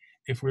engagement.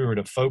 If we were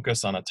to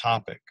focus on a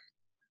topic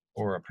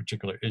or a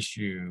particular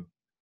issue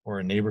or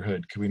a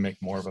neighborhood, could we make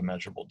more of a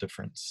measurable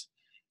difference?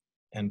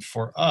 And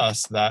for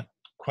us, that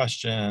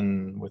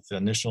question, with the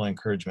initial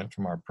encouragement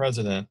from our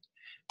president,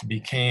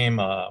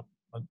 became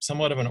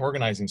somewhat of an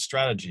organizing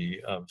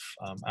strategy of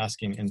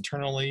asking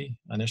internally,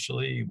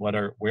 initially,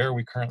 where are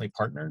we currently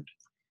partnered,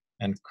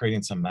 and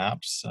creating some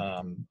maps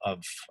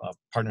of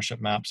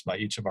partnership maps by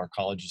each of our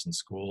colleges and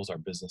schools, our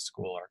business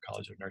school, our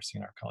College of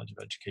Nursing, our College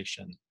of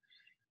Education,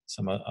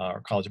 some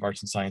our College of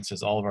Arts and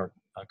Sciences, all of our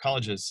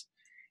colleges.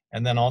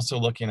 And then also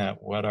looking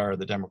at what are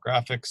the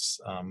demographics,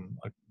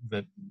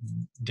 the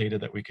data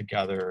that we could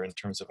gather in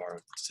terms of our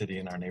city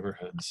and our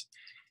neighborhoods.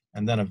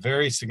 And then a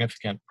very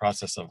significant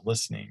process of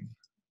listening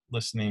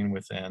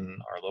within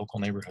our local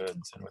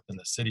neighborhoods and within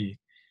the city.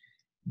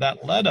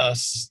 That led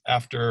us,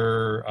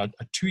 after a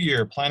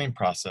 2-year planning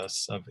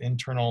process of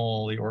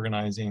internally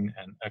organizing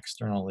and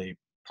externally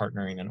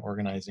partnering and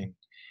organizing,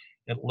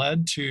 it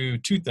led to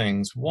 2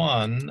 things.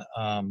 One,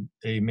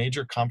 a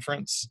major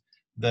conference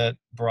that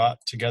brought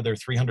together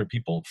 300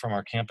 people from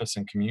our campus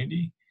and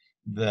community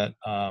that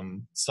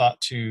sought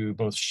to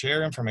both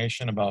share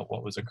information about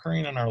what was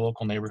occurring in our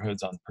local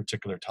neighborhoods on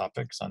particular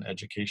topics, on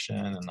education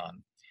and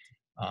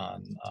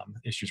on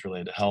issues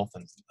related to health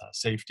and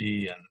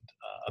safety and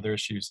other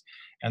issues,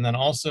 and then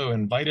also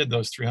invited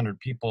those 300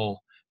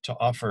 people to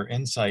offer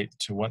insight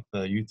to what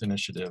the youth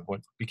initiative,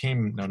 what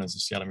became known as the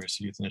Seattle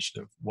University Youth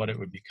Initiative, what it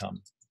would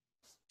become.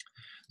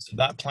 So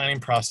that planning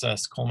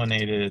process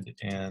culminated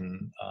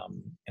in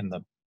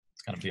the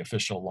kind of the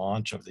official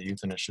launch of the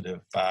Youth Initiative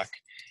back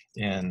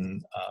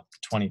in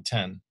 2010.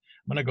 I'm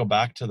going to go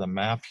back to the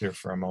map here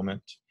for a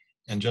moment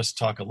and just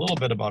talk a little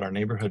bit about our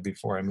neighborhood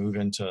before I move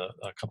into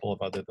a couple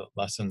of other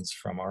lessons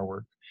from our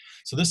work.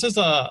 So this is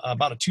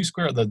about a 2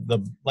 square,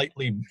 the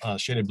lightly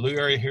shaded blue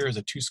area here is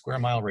a 2 square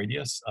mile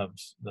radius of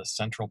the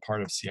central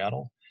part of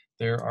Seattle.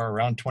 There are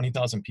around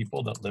 20,000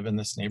 people that live in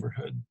this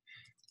neighborhood.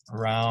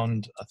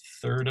 Around a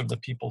third of the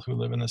people who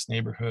live in this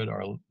neighborhood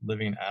are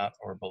living at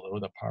or below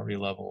the poverty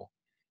level.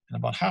 And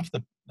about half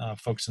the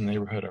folks in the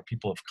neighborhood are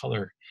people of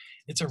color.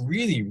 It's a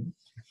really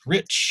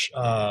rich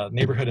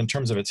neighborhood in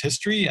terms of its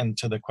history, and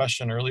to the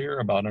question earlier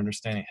about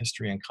understanding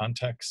history and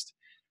context.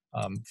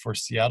 For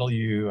Seattle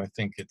U, I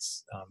think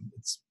it's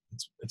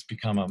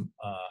become a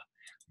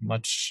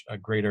much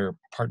greater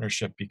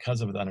partnership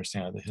because of the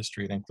understanding of the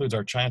history. It includes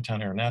our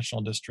Chinatown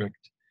International District,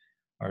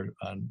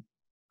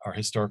 our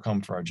historic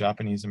home for our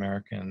Japanese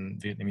American,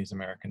 Vietnamese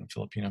American, and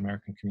Filipino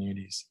American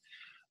communities.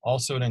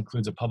 Also, it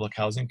includes a public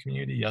housing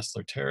community,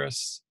 Yesler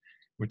Terrace,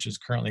 which is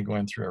currently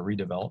going through a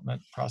redevelopment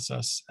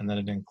process. And then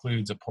it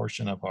includes a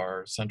portion of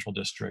our central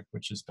district,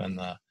 which has been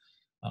the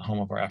home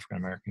of our African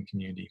American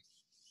community.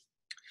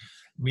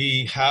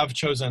 We have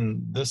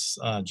chosen this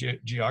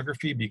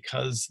geography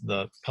because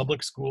the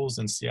public schools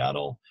in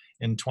Seattle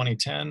in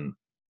 2010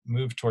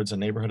 moved towards a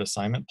neighborhood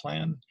assignment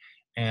plan.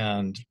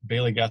 And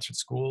Bailey Gatzert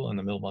School in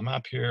the middle of the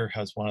map here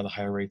has one of the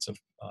higher rates of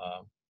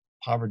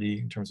poverty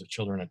in terms of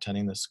children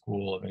attending this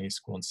school of any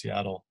school in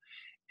Seattle.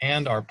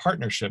 And our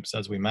partnerships,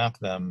 as we map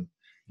them,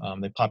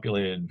 they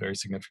populated very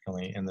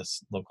significantly in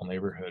this local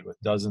neighborhood with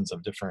dozens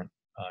of different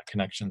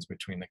connections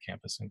between the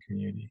campus and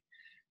community.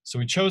 So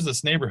we chose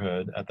this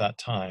neighborhood at that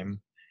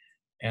time,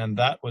 and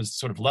that was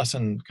sort of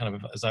lesson, kind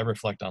of as I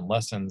reflect on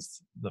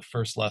lessons, the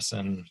first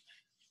lesson,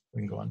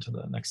 we can go on to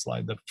the next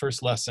slide, the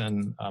first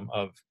lesson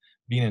of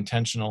being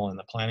intentional in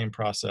the planning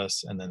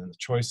process and then in the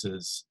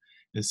choices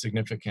is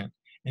significant.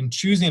 In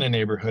choosing a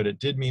neighborhood, it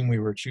did mean we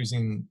were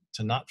choosing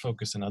to not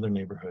focus in other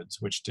neighborhoods,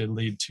 which did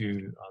lead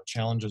to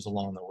challenges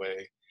along the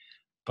way.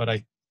 But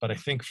But I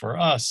think for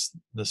us,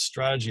 the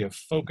strategy of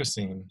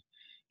focusing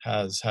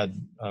has had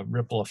a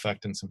ripple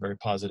effect in some very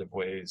positive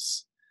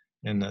ways,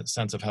 in the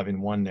sense of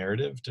having one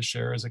narrative to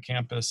share as a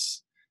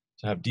campus,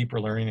 to have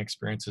deeper learning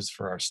experiences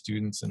for our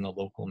students in the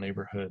local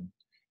neighborhood,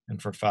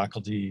 and for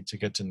faculty to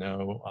get to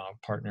know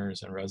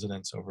partners and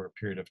residents over a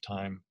period of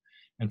time,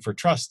 and for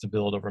trust to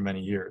build over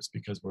many years,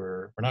 because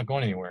we're not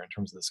going anywhere in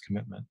terms of this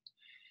commitment.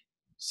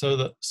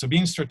 So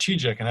being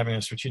strategic and having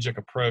a strategic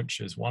approach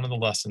is one of the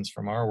lessons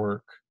from our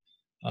work.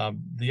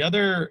 The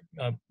other,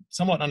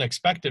 somewhat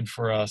unexpected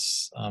for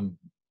us,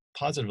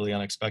 positively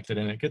unexpected,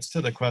 and it gets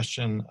to the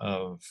question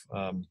of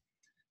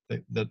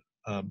that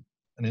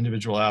an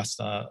individual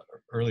asked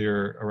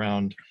earlier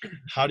around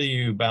how do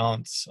you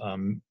balance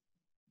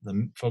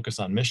the focus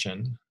on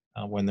mission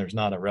when there's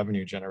not a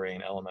revenue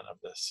generating element of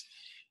this.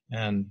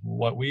 And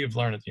what we've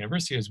learned at the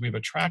university is we've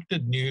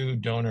attracted new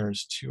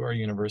donors to our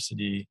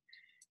university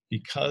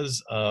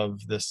because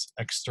of this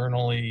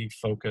externally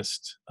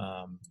focused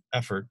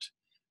effort,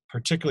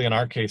 particularly in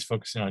our case,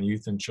 focusing on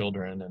youth and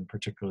children, and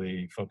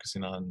particularly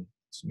focusing on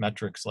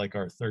metrics like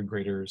our third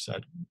graders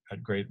at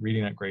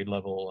reading at grade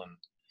level, and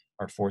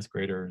our fourth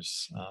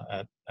graders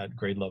at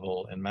grade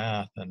level in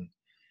math, and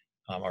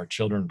our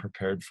children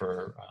prepared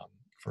for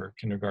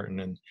kindergarten.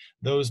 And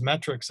those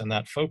metrics and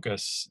that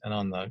focus, and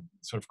on the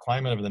sort of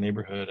climate of the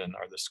neighborhood, and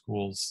are the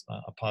schools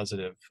a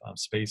positive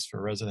space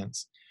for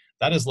residents,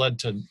 that has led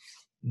to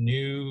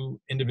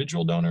new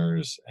individual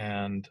donors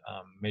and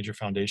major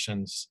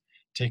foundations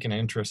taking an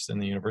interest in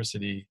the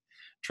university,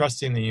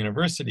 trusting the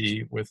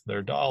university with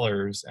their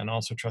dollars, and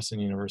also trusting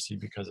the university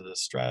because of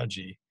this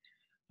strategy.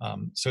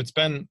 So it's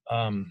been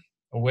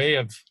a way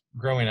of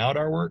growing out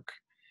our work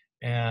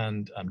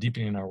and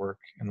deepening our work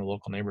in the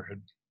local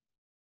neighborhood.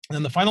 And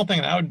then the final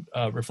thing I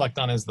would reflect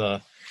on is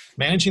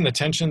managing the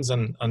tensions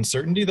and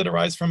uncertainty that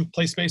arise from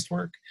place-based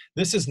work.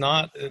 This is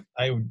not,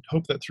 I would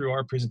hope that through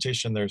our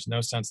presentation, there's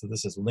no sense that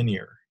this is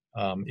linear.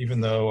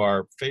 Even though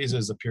our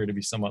phases appear to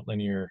be somewhat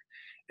linear,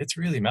 it's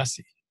really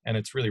messy, and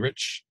it's really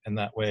rich in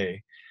that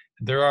way.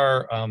 There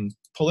are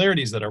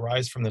polarities that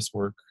arise from this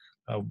work,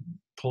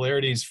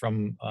 polarities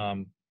from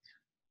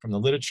the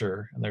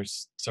literature, and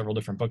there's several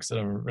different books that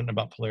have written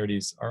about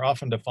polarities, are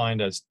often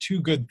defined as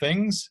two good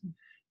things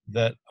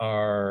that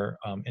are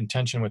in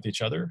tension with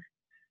each other.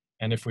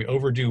 And if we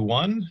overdo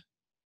one,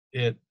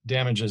 it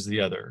damages the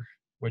other,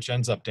 which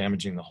ends up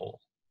damaging the whole.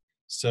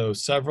 So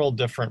several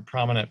different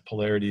prominent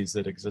polarities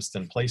that exist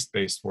in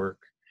place-based work.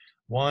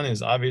 One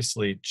is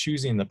obviously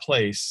choosing the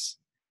place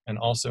and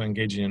also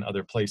engaging in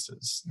other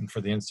places. And for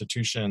the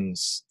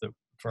institutions,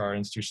 for our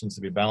institutions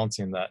to be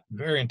balancing that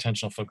very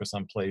intentional focus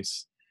on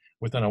place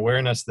with an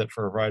awareness that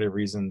for a variety of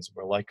reasons,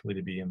 we're likely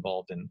to be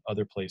involved in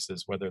other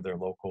places, whether they're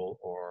local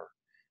or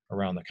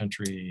around the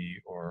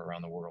country or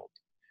around the world.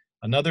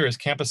 Another is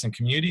campus and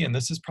community, and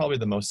this is probably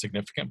the most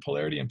significant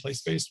polarity in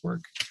place-based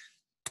work,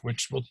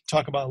 which we'll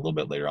talk about a little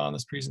bit later on in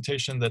this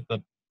presentation, that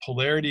the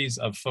polarities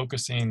of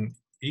focusing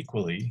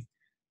equally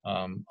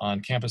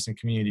on campus and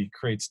community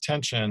creates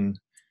tension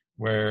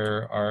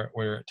where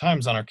at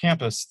times on our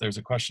campus, there's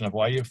a question of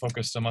why you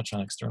focus so much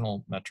on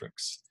external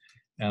metrics.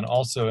 And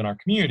also in our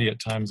community, at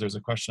times, there's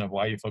a question of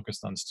why you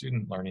focused on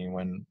student learning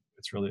when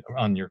it's really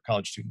on your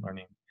college student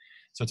learning.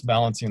 So it's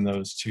balancing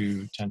those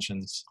two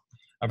tensions.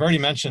 I've already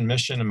mentioned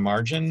mission and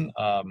margin.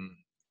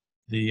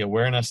 The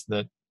awareness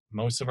that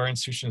most of our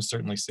institutions,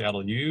 certainly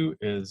Seattle U,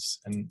 is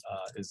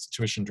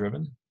tuition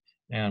driven.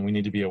 And we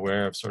need to be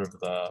aware of sort of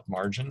the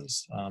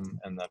margins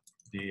and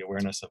the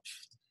awareness of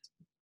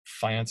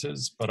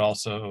finances, but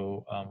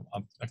also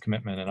a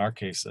commitment in our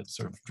case that's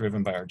sort of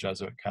driven by our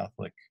Jesuit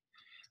Catholic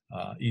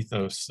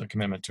ethos, a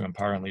commitment to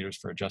empowering leaders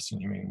for a just and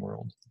humane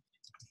world.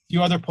 A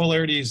few other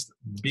polarities: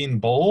 being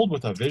bold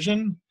with a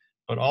vision,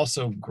 but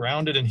also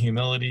grounded in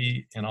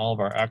humility in all of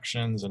our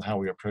actions and how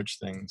we approach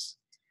things.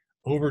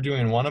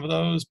 Overdoing one of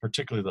those,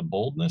 particularly the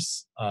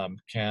boldness,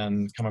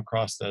 can come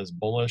across as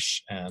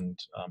bullish and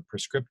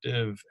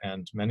prescriptive,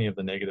 and many of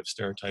the negative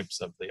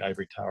stereotypes of the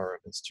ivory tower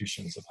of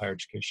institutions of higher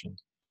education.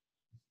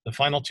 The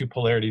final two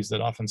polarities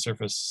that often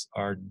surface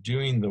are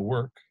doing the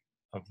work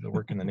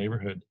in the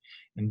neighborhood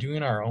and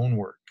doing our own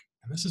work.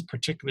 And this is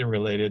particularly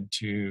related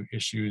to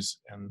issues,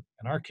 and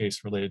in our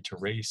case, related to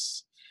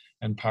race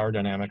and power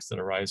dynamics that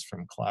arise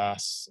from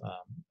class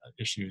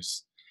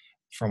issues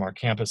from our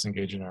campus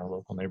engaging in our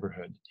local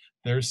neighborhood.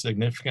 There's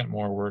significant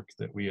more work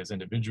that we as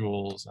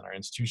individuals and our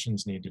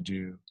institutions need to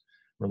do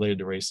related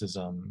to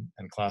racism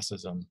and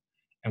classism.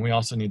 And we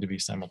also need to be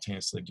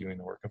simultaneously doing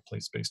the work of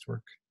place-based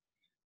work.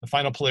 The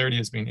final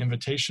polarity is being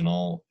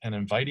invitational and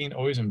inviting,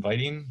 always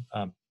inviting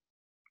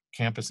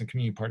campus and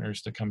community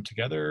partners to come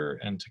together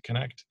and to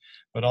connect,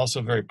 but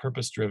also very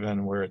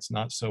purpose-driven, where it's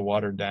not so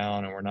watered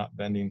down and we're not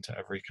bending to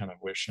every kind of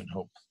wish and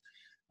hope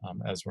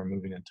as we're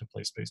moving into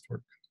place-based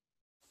work.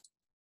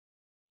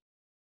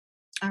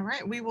 All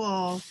right, we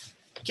will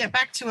get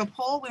back to a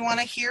poll. We want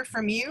to hear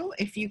from you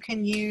if you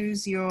can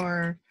use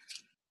the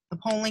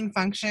polling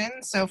function.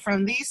 So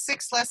from these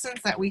 6 lessons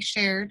that we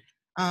shared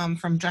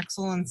from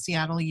Drexel and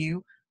Seattle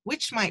U,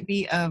 which might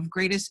be of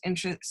greatest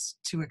interest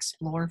to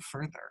explore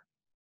further?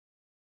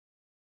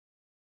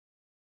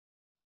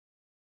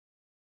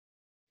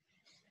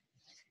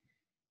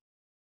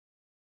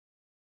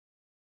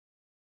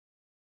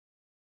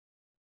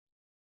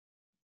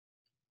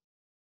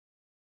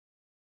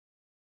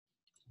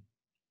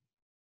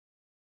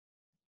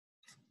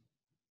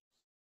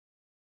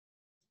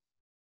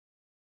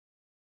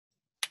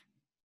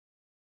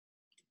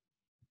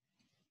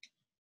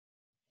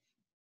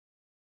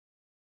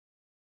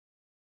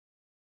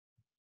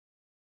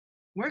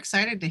 We're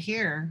excited to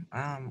hear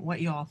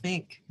what you all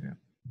think. Yeah.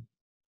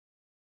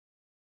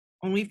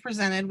 When we've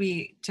presented,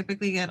 we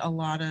typically get a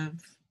lot of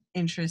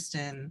interest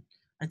in,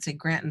 I'd say,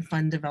 grant and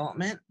fund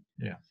development.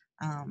 Yeah.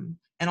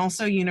 And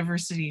also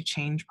university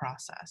change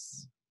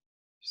process.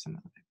 Some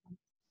of the big ones.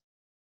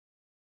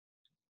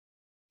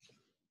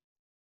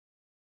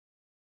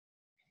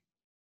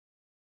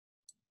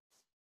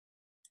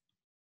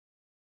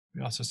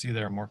 We also see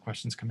there are more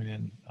questions coming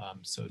in.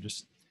 So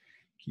just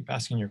keep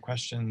asking your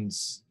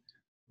questions.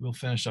 We'll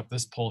finish up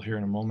this poll here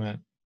in a moment,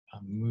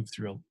 move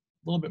through a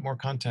little bit more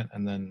content,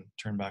 and then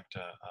turn back to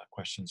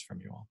questions from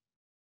you all.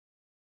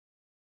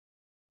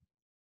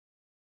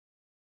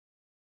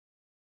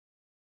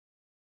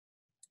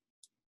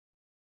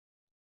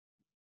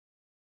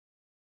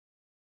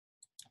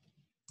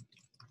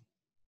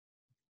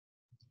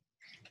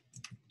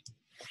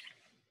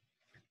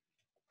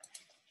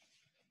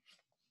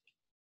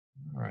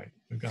 All right,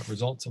 we've got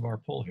results of our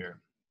poll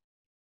here.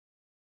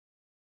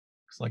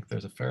 Looks like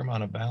there's a fair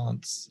amount of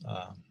balance.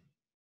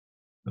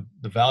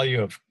 The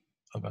value of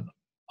an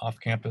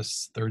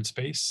off-campus third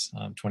space,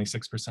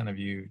 26% of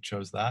you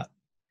chose that.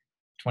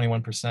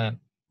 21%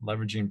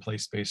 leveraging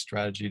place-based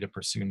strategy to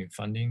pursue new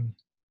funding.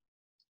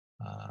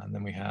 And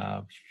then we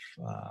have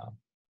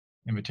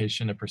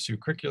invitation to pursue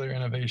curricular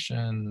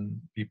innovation,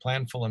 be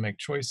planful and make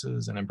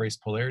choices, and embrace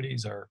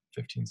polarities are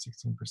 15,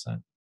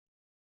 16%.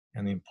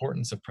 And the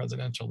importance of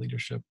presidential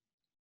leadership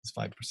is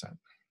 5%.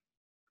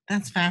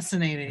 That's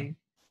fascinating.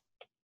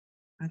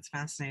 That's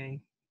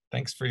fascinating.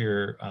 Thanks for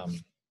your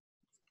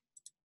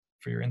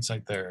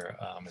insight there.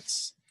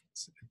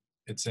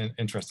 It's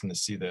interesting to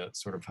see the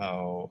sort of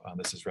how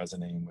this is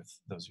resonating with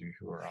those of you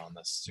who are on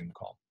this Zoom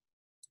call.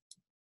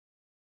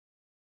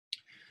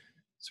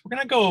 So we're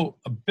going to go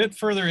a bit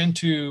further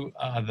into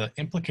the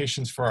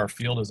implications for our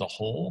field as a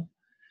whole.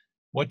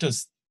 What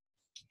does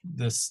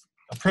this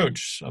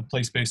approach of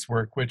place-based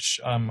work, which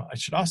I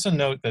should also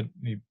note that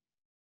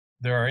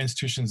there are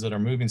institutions that are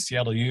moving.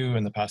 Seattle U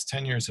in the past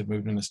 10 years have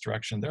moved in this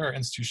direction. There are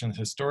institutions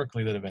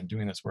historically that have been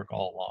doing this work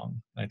all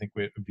along. I think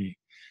it would be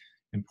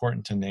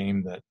important to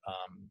name that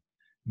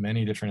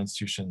many different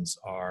institutions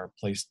are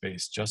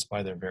place-based just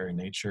by their very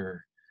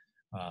nature.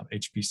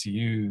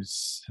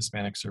 HBCUs,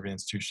 Hispanic survey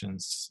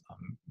institutions,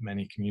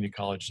 many community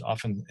colleges,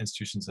 often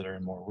institutions that are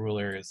in more rural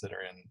areas that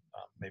are in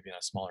maybe in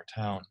a smaller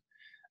town.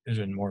 There's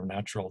a more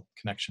natural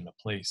connection to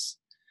place.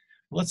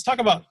 Let's talk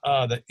about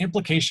the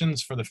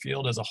implications for the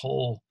field as a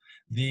whole.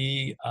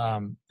 The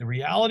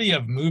reality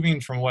of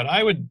moving from what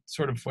I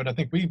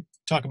think we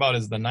talk about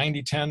as the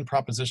 90-10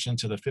 proposition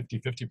to the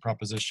 50-50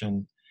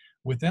 proposition.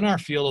 Within our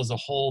field as a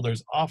whole,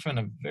 there's often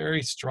a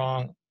very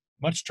strong,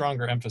 much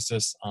stronger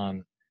emphasis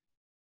on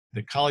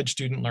the college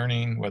student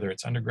learning, whether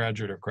it's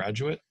undergraduate or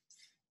graduate,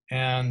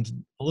 and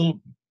a little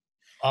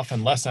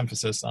often less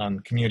emphasis on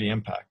community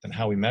impact and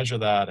how we measure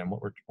that and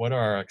what are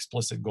our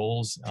explicit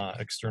goals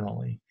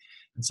externally.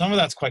 And some of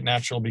that's quite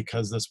natural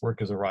because this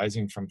work is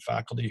arising from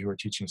faculty who are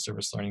teaching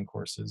service learning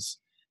courses,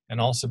 and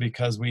also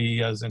because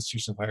we as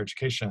institutions of higher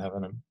education have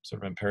a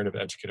sort of imperative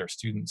to educate our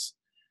students.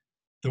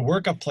 The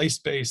work of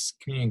place-based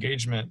community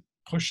engagement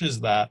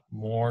pushes that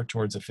more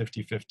towards a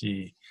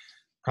 50-50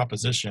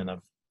 proposition of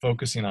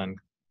focusing on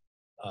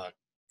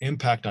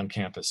impact on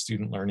campus,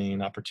 student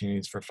learning,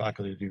 opportunities for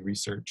faculty to do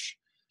research,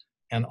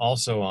 and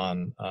also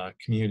on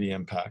community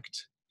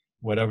impact,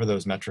 whatever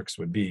those metrics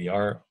would be.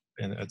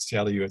 At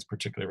Seattle U, it's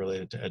particularly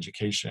related to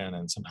education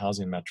and some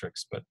housing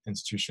metrics, but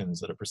institutions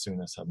that are pursuing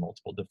this have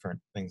multiple different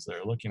things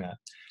they're looking at.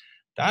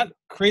 That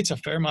creates a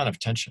fair amount of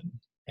tension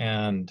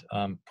and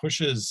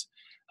pushes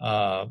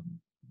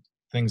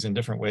things in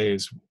different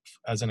ways.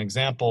 As an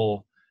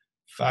example,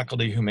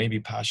 faculty who may be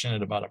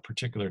passionate about a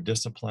particular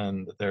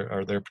discipline that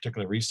their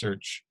particular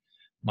research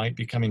might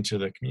be coming to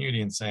the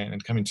community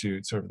and coming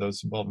to sort of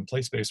those involved in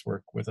place-based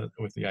work with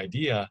the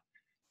idea.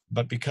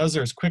 But because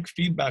there's quick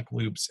feedback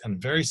loops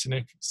and very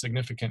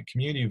significant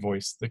community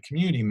voice, the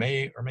community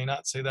may or may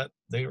not say that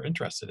they are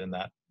interested in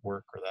that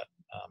work or that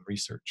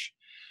research.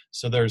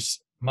 So there's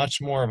much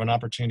more of an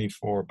opportunity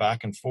for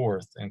back and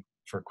forth and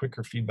for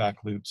quicker feedback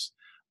loops.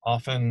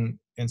 Often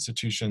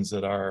institutions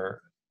that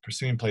are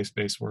pursuing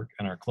place-based work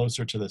and are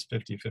closer to this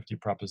 50-50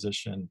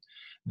 proposition,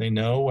 they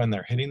know when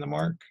they're hitting the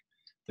mark.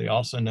 They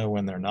also know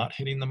when they're not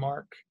hitting the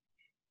mark.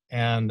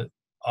 And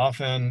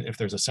often, if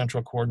there's a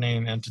central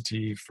coordinating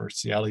entity for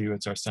Seattle U,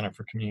 it's our Center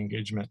for Community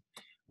Engagement,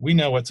 we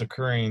know what's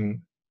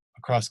occurring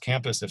across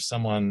campus if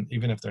someone,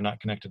 even if they're not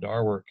connected to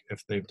our work,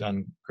 if they've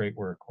done great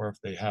work or if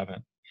they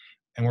haven't.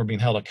 And we're being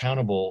held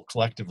accountable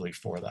collectively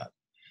for that.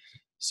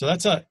 So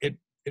that's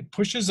it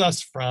pushes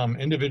us from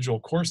individual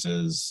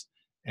courses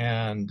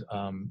and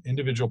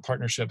individual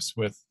partnerships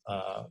with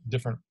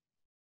different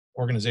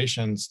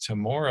organizations to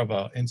more of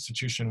a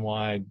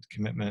institution-wide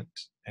commitment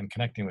and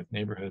connecting with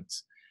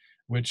neighborhoods,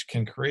 which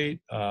can create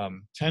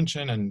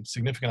tension and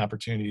significant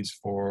opportunities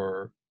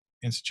for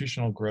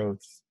institutional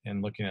growth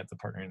in looking at the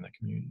partnering in the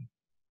community.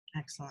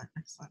 Excellent,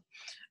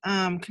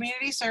 excellent.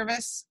 Community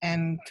service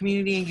and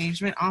community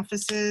engagement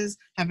offices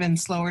have been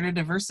slower to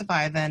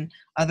diversify than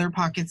other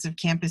pockets of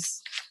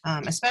campus,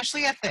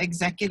 especially at the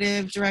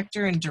executive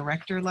director and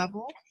director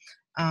level,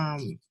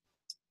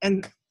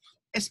 and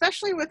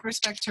especially with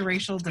respect to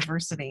racial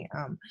diversity.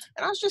 And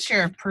I'll just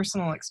share a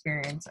personal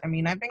experience. I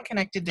mean, I've been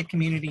connected to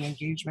community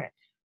engagement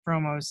for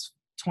almost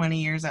 20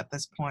 years at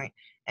this point,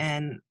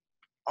 and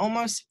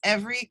almost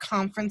every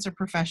conference or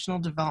professional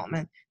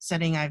development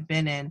setting I've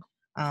been in,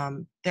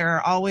 there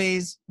are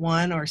always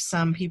one or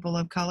some people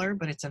of color,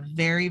 but it's a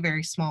very,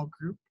 very small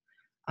group.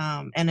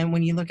 And then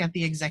when you look at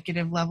the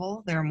executive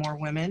level, there are more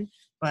women,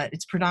 but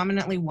it's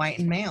predominantly white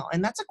and male.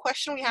 And that's a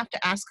question we have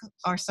to ask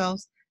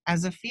ourselves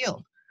as a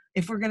field.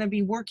 If we're going to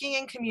be working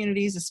in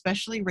communities,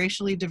 especially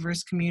racially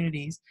diverse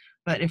communities,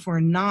 but if we're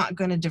not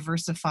going to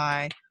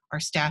diversify our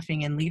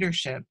staffing and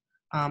leadership,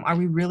 are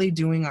we really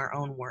doing our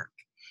own work?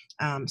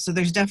 So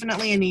there's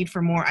definitely a need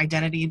for more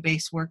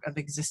identity-based work of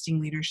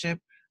existing leadership.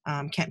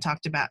 Kent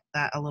talked about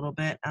that a little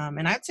bit.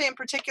 And I'd say in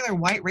particular,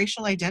 white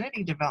racial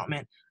identity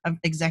development of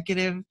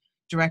executive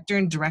director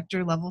and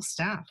director level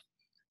staff.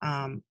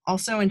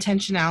 Also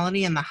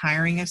intentionality in the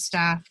hiring of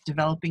staff,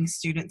 developing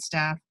student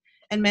staff,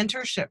 and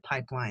mentorship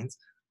pipelines.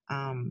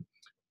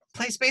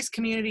 Place-based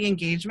community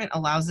engagement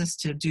allows us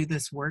to do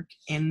this work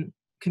in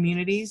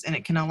communities, and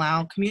it can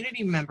allow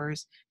community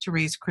members to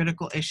raise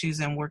critical issues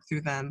and work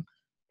through them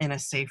in a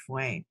safe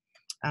way.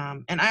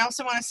 And I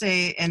also want to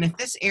say, and if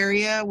this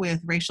area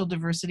with racial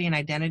diversity and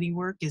identity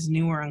work is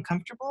new or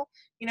uncomfortable,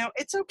 you know,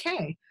 it's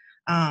okay.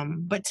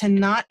 But to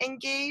not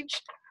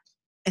engage,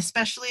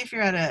 especially if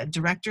you're at a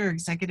director or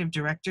executive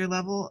director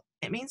level,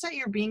 it means that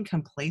you're being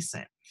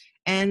complacent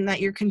and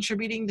that you're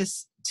contributing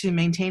to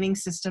maintaining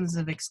systems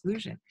of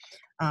exclusion.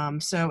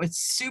 So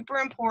it's super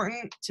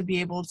important to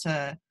be able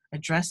to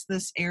address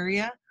this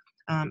area,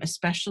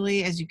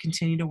 especially as you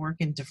continue to work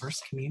in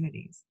diverse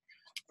communities.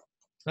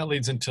 That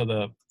leads into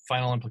the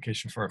final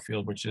implication for our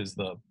field, which is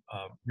the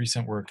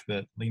recent work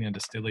that Lena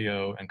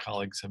Distilio and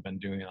colleagues have been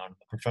doing on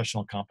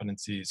professional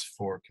competencies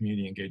for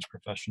community engaged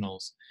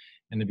professionals,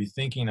 and to be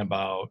thinking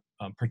about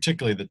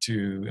particularly the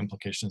two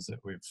implications that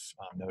we've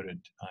noted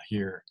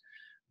here,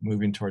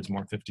 moving towards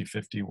more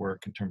 50-50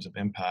 work in terms of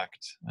impact,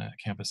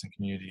 campus and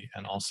community,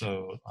 and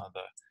also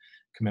the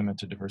commitment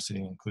to diversity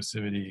and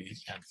inclusivity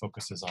and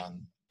focuses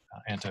on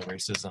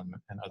anti-racism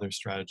and other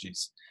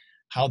strategies.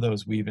 How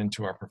those weave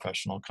into our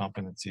professional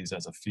competencies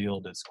as a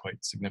field is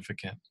quite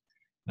significant.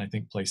 And I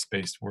think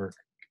place-based work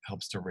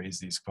helps to raise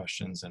these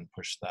questions and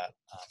push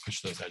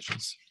those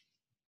edges.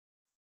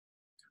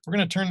 We're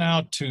going to turn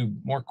now to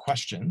more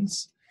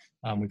questions.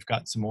 We've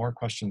got some more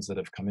questions that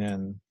have come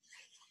in.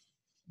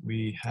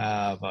 We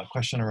have a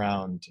question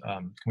around,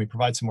 can we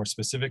provide some more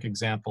specific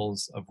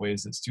examples of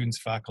ways that students,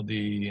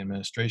 faculty,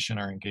 administration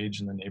are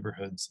engaged in the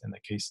neighborhoods and the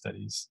case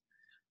studies?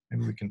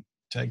 Maybe we can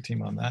tag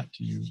team on that.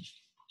 Do you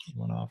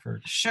want to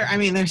offer? Sure. I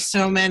mean, there's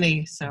so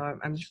many, so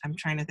I'm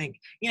trying to think.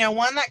 You know,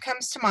 one that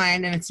comes to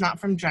mind, and it's not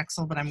from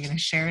Drexel, but I'm going to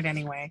share it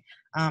anyway,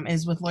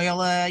 is with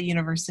Loyola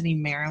University,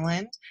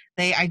 Maryland.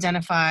 They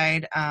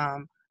identified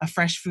a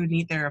fresh food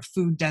need. They're a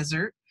food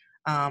desert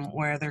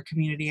where their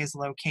community is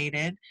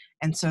located.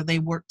 And so they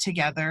worked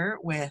together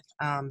with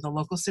the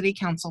local city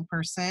council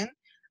person,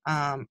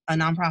 a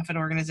nonprofit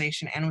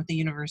organization, and with the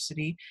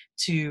university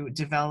to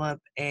develop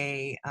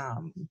a,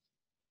 what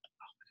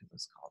it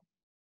was called?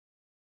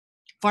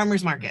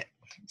 Farmers market.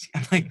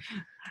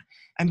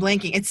 I'm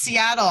blanking. It's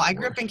Seattle. I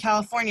grew up in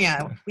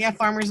California. We have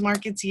farmers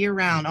markets year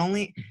round.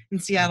 Only in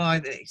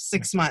Seattle,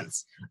 6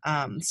 months.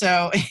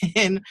 So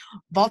in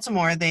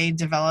Baltimore, they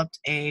developed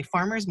a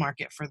farmers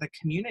market for the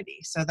community.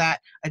 So that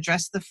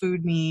addressed the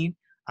food need,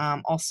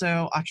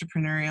 also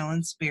entrepreneurial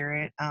in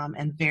spirit,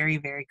 and very,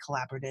 very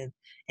collaborative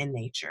in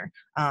nature.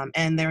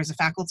 And there was a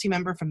faculty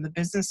member from the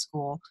business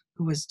school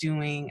who was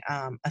doing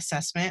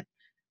assessment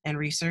and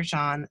research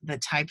on the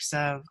types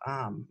of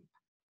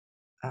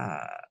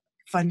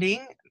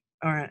funding,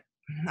 or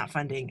not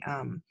funding,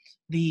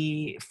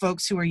 the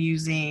folks who are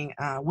using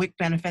WIC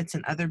benefits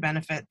and other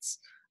benefits,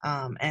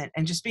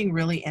 and just being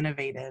really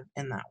innovative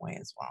in that way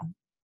as well.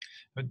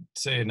 I'd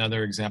say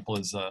another example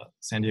is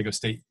San Diego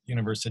State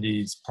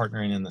University's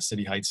partnering in the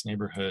City Heights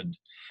neighborhood.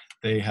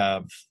 They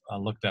have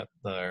looked at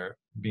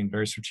being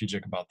very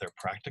strategic about their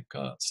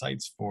practica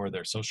sites for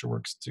their social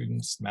work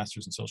students,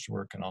 masters in social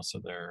work, and also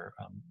their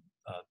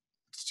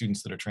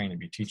students that are trained to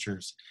be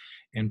teachers,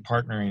 in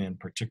partnering in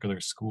particular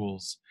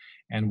schools,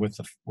 and with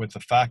the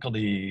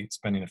faculty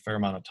spending a fair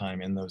amount of time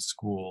in those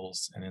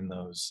schools and in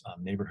those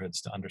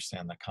neighborhoods to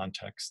understand the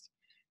context.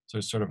 So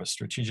it's sort of a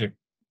strategic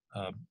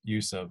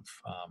use of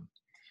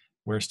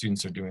where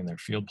students are doing their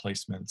field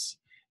placements.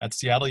 At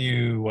Seattle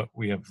U, what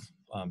we have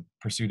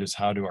pursued is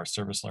how do our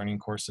service learning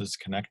courses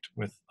connect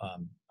with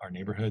our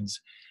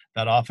neighborhoods.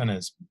 That often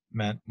has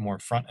meant more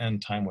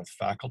front-end time with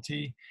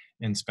faculty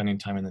and spending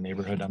time in the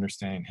neighborhood,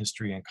 understanding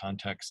history and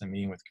context and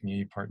meeting with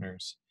community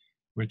partners,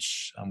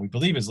 which we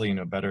believe is leading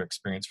to a better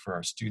experience for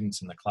our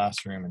students in the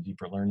classroom and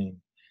deeper learning.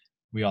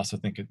 We also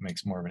think it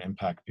makes more of an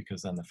impact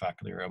because then the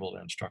faculty are able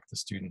to instruct the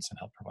students and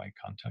help provide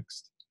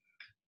context.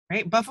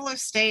 Right. Buffalo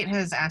State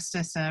has asked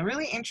us a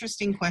really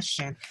interesting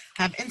question.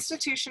 Have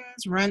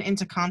institutions run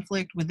into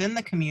conflict within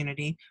the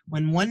community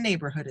when one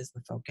neighborhood is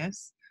the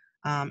focus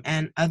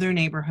and other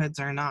neighborhoods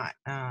are not?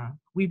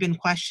 We've been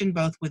questioned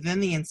both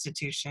within the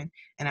institution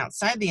and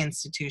outside the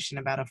institution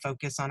about a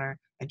focus on our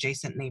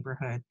adjacent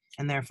neighborhood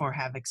and therefore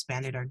have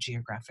expanded our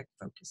geographic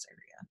focus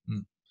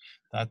area.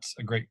 That's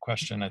a great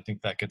question. I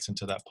think that gets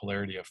into that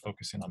polarity of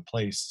focusing on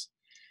place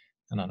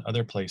and on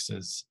other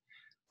places.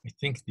 I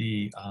think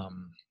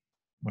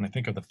when I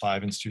think of the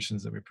 5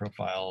 institutions that we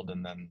profiled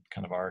and then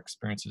kind of our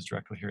experiences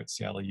directly here at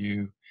Seattle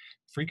U,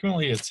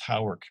 frequently it's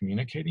how we're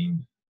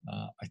communicating.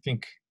 I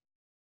think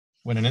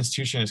when an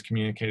institution is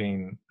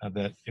communicating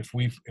that if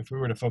we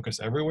were to focus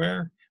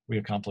everywhere, we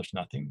accomplish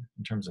nothing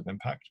in terms of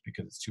impact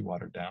because it's too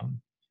watered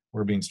down.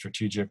 We're being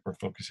strategic, we're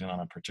focusing on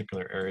a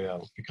particular area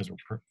because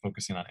we're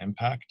focusing on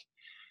impact.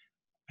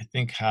 I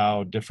think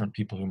how different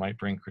people who might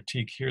bring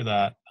critique hear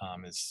that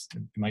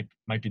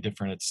might be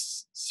different.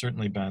 It's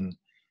certainly been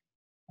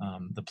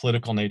the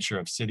political nature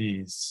of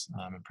cities,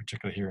 and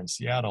particularly here in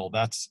Seattle.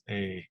 That's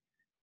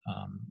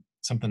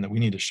something that we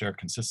need to share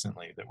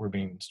consistently, that we're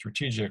being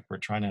strategic, we're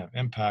trying to have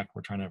impact,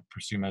 we're trying to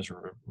pursue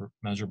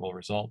measurable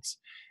results.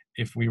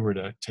 If we were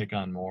to take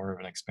on more of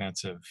an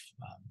expansive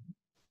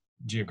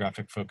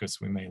geographic focus,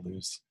 we may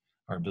lose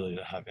our ability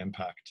to have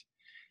impact.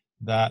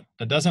 That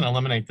doesn't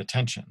eliminate the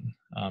tension,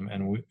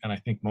 and I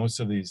think most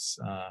of these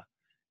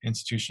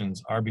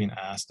institutions are being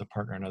asked to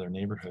partner in other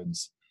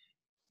neighborhoods.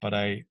 But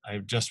I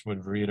just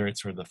would reiterate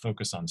sort of the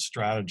focus on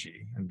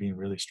strategy and being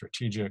really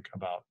strategic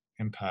about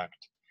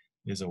impact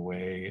is a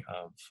way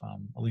of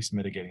at least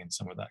mitigating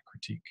some of that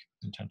critique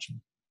and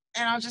tension.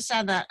 And I'll just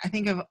add that I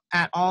think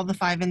at all the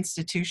 5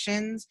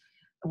 institutions,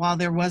 while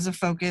there was a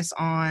focus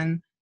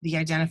on the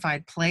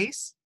identified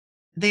place,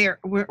 there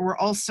were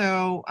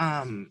also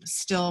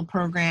still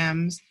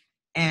programs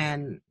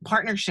and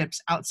partnerships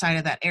outside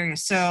of that area.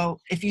 So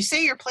if you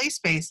say you're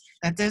place-based,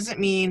 that doesn't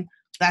mean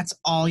that's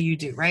all you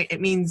do, right? It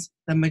means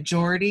the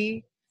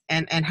majority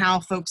and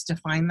how folks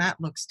define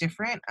that looks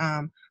different.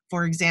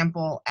 For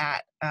example,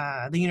 at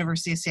the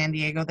University of San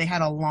Diego, they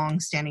had a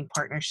long-standing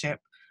partnership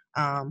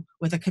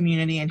with a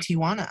community in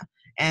Tijuana,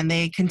 and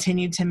they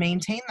continued to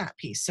maintain that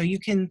piece. So you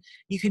can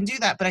do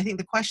that, but I think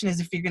the question is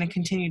if you're going to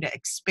continue to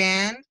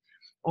expand,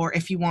 or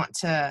if you want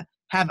to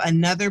have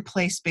another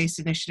place-based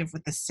initiative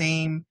with the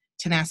same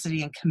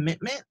tenacity and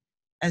commitment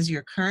as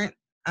your current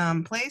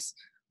place.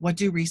 What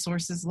do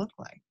resources look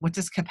like? What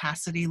does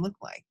capacity look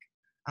like?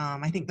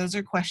 I think those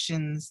are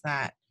questions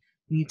that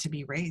need to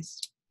be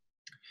raised.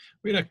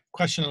 We had a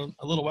question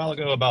a little while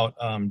ago about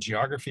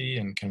geography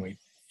and can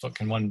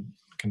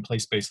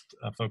place-based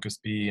focus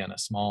be in a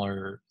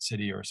smaller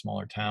city or a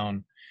smaller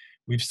town?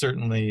 We've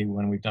certainly,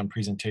 when we've done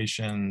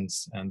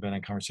presentations and been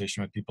in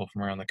conversation with people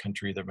from around the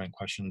country, there have been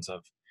questions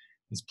of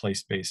does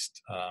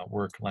place-based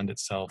work lend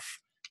itself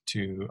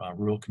to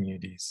rural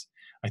communities?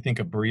 I think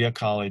of Berea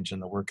College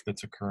and the work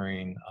that's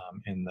occurring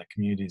in the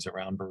communities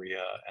around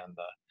Berea and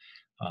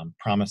the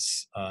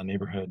Promise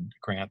neighborhood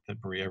grant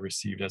that Berea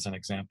received as an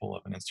example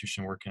of an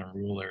institution working in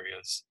rural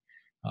areas.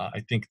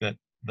 I think that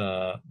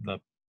the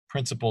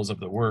principles of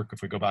the work,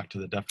 if we go back to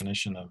the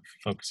definition of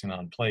focusing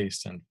on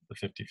place and the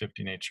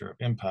 50-50 nature of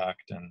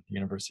impact and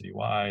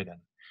university-wide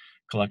and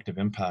collective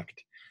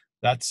impact,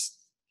 that's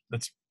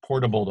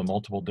portable to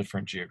multiple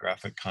different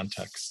geographic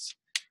contexts.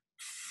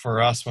 For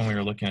us, when we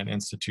were looking at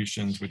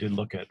institutions, we did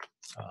look at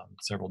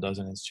several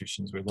dozen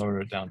institutions. We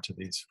lowered it down to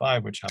these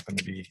 5, which happen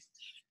to be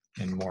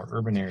in more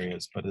urban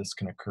areas, but this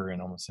can occur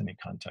in almost any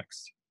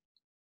context.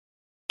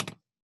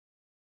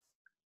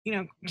 You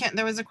know, Kent,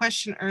 there was a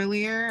question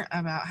earlier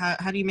about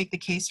how do you make the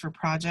case for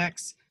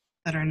projects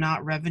that are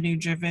not revenue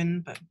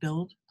driven but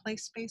build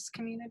place-based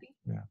community?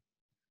 Yeah.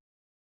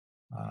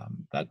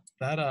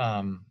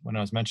 When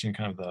I was mentioning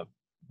kind of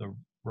the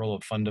role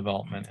of fund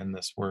development in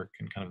this work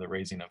and kind of the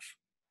raising of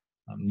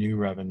new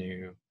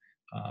revenue,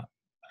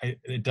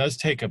 it does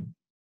take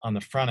on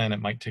the front end,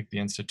 it might take the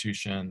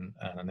institution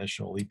an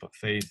initial leap of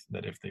faith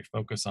that if they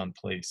focus on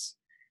place,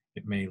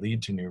 it may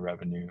lead to new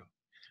revenue.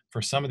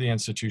 For some of the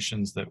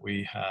institutions that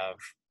we have,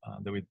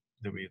 that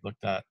we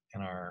looked at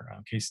in our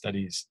case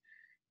studies,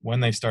 when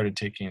they started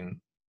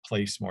taking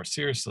place more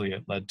seriously,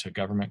 it led to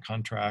government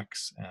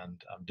contracts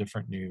and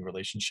different new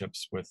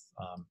relationships with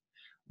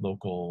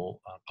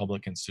local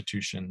public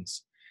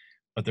institutions.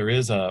 But there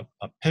is a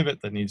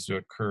pivot that needs to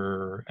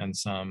occur and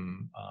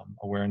some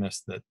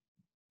awareness that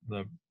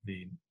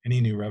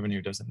any new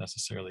revenue doesn't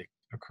necessarily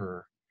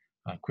occur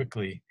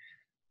quickly.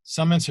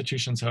 Some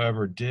institutions,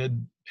 however,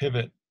 did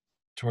pivot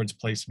towards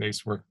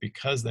place-based work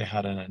because they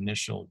had an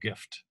initial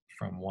gift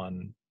from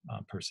one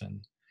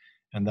person.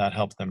 and that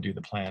helped them do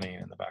the planning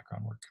and the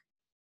background work.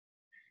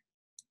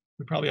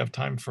 We probably have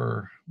time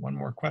for one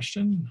more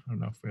question. I don't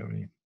know if we have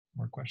any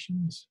more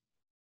questions.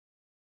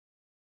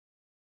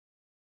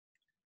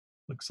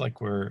 Looks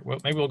like well,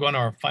 maybe we'll go on to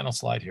our final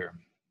slide here.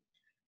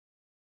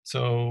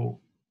 So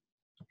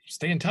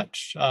stay in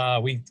touch.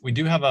 We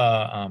do have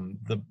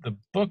the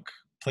book,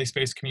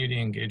 Place-Based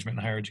Community Engagement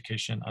in Higher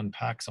Education,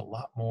 unpacks a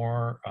lot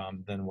more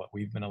than what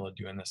we've been able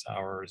to do in this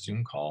hour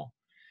Zoom call.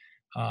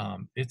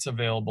 It's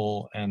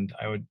available, and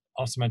I would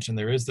also mention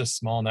there is this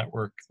small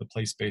network, the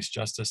Place-Based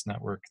Justice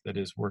Network, that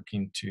is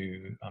working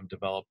to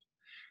develop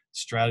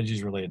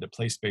strategies related to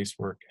place-based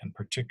work, and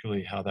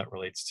particularly how that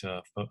relates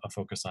to a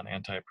focus on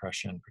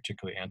anti-oppression,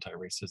 particularly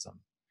anti-racism.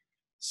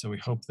 So we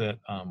hope that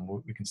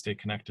we can stay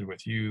connected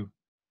with you.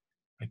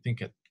 I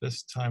think at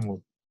this time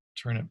we'll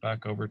turn it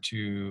back over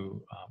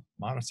to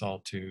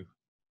Marisol to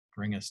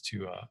bring us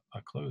to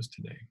a close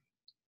today.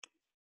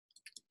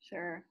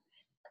 Sure.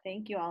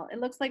 Thank you all.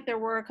 It looks like there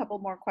were a couple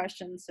more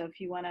questions, so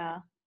if you want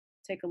to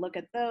take a look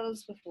at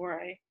those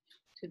before I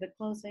do the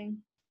closing.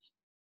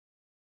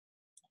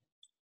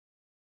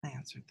 I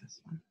answered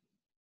this one.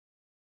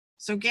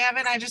 So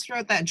Gavin, I just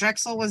wrote that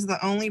Drexel was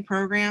the only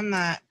program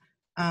that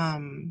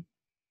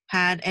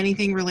had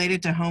anything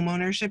related to home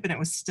ownership, and it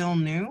was still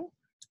new.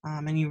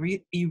 And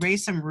you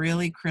raised some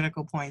really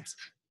critical points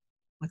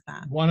with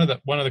that. One of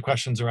the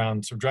questions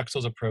around sort of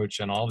Drexel's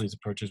approach and all these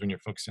approaches when you're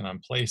focusing on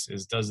place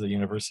is, does the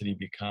university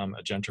become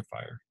a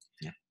gentrifier?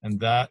 Yeah. And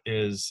that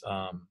is,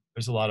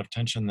 there's a lot of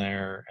tension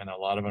there and a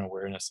lot of an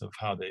awareness of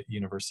how the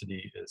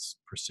university is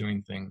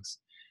pursuing things.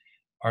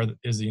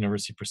 Is the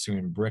university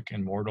pursuing brick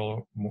and mortar,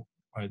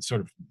 sort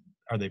of,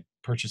 are they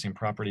purchasing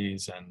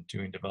properties and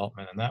doing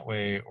development in that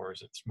way, or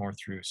is it more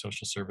through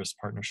social service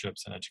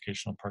partnerships and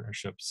educational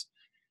partnerships?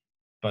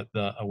 But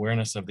the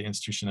awareness of the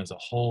institution as a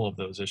whole of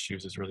those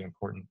issues is really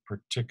important,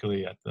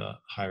 particularly at the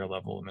higher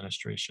level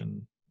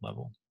administration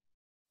level.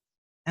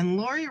 And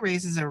Lori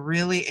raises a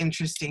really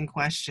interesting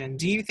question.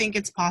 Do you think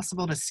it's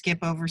possible to skip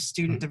over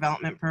student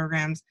development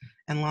programs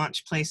and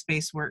launch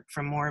place-based work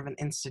from more of an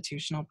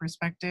institutional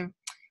perspective?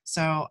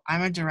 So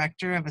I'm a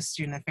director of a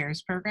student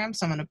affairs program,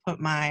 so I'm going to put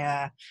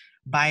my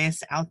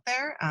bias out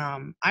there.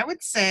 I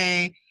would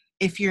say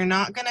if you're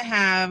not going to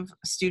have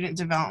student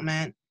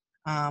development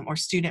or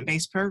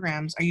student-based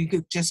programs, are you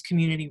just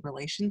community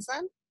relations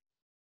then?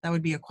 That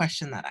would be a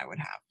question that I would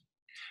have.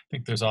 I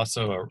think there's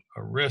also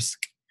a risk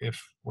if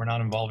we're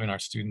not involving our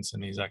students in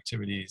these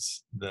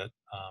activities that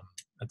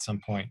at some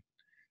point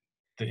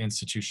the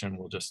institution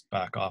will just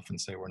back off and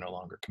say we're no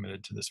longer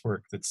committed to this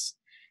work.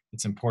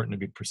 It's important to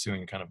be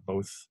pursuing kind of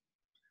both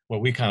what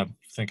we kind of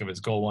think of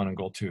as goal 1 and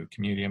goal 2,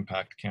 community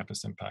impact,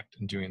 campus impact,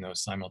 and doing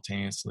those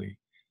simultaneously.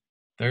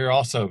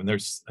 I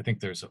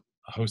think there's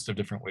a host of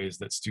different ways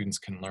that students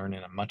can learn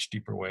in a much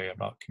deeper way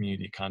about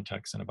community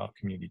context and about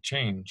community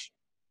change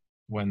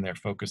when they're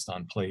focused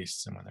on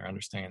place and when they're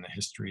understanding the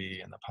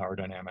history and the power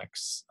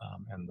dynamics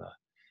and the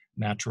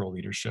natural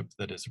leadership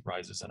that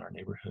arises in our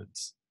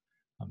neighborhoods.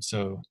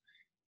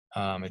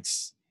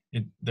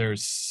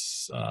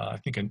 There's I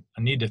think a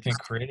need to think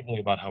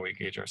creatively about how we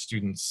engage our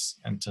students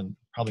and to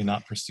probably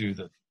not pursue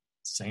the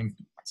same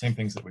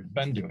things that we've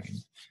been doing,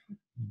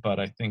 but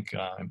I think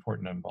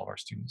important to involve our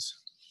students.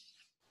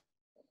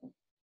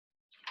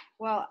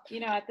 Well,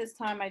 at this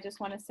time, I just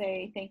want to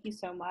say thank you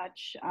so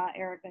much,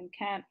 Eric and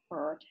Kent,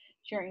 for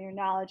sharing your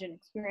knowledge and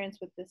experience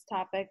with this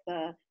topic.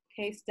 The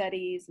case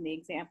studies and the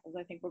examples,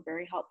 I think, were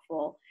very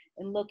helpful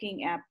in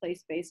looking at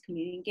place-based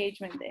community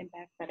engagement, the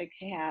impact that it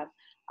can have,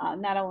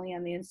 not only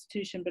on the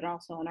institution, but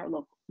also on our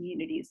local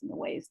communities and the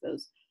ways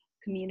those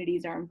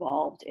communities are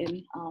involved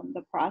in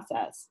the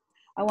process.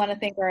 I want to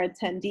thank our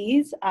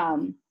attendees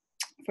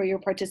for your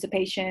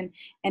participation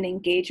and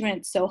engagement.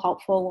 It's so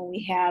helpful when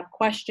we have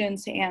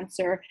questions to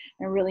answer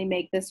and really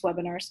make this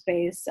webinar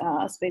space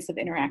a space of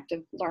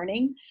interactive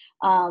learning.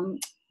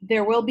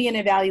 There will be an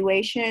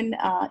evaluation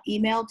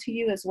emailed to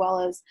you, as well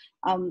as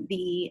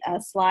the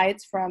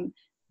slides from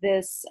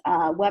this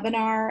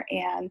webinar,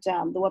 and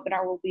the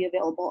webinar will be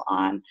available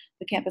on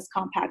the Campus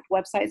Compact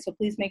website. So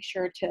please make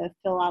sure to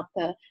fill out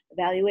the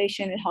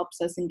evaluation. It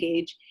helps us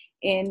engage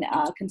in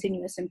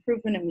continuous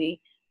improvement, and we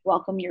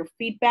welcome your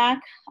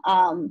feedback.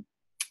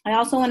 I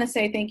also want to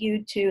say thank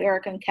you to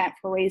Erica and Kat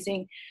for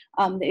raising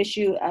the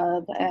issue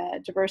of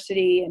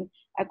diversity and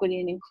equity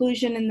and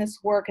inclusion in this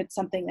work. It's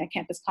something that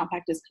Campus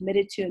Compact is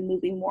committed to, and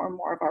moving more and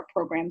more of our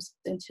programs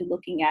into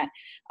looking at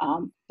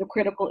the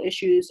critical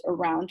issues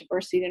around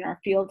diversity in our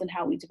field and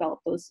how we develop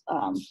those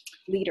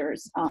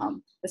leaders,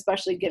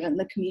 especially given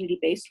the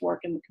community-based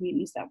work in the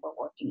communities that we're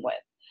working with.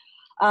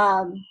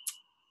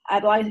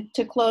 I'd like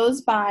to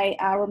close by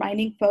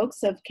reminding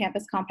folks of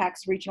Campus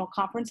Compact's regional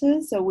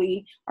conferences. So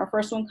our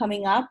first one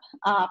coming up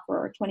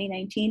for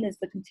 2019 is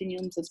the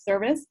Continuums of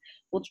Service,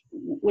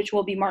 which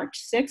will be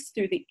March 6th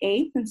through the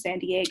 8th in San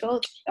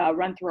Diego,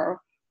 run through our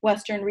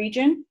Western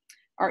region.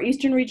 Our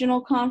Eastern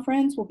Regional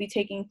Conference will be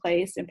taking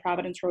place in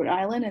Providence, Rhode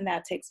Island, and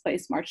that takes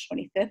place March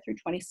 25th through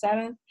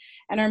 27th.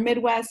 And our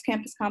Midwest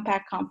Campus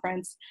Compact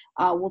Conference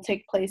will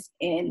take place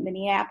in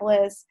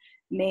Minneapolis,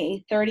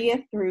 May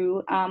 30th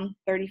through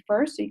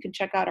 31st. So you can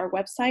check out our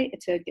website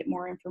to get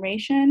more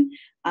information.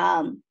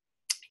 I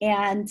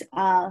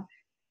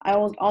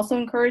will also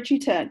encourage you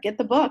to get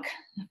the book,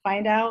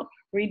 find out,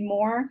 read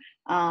more,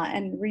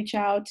 and reach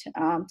out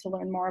to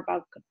learn more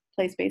about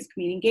place-based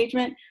community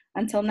engagement.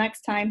 Until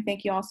next time,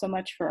 thank you all so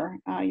much for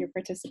your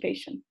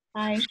participation.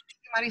 Bye.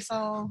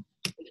 Marisol.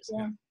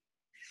 Yeah.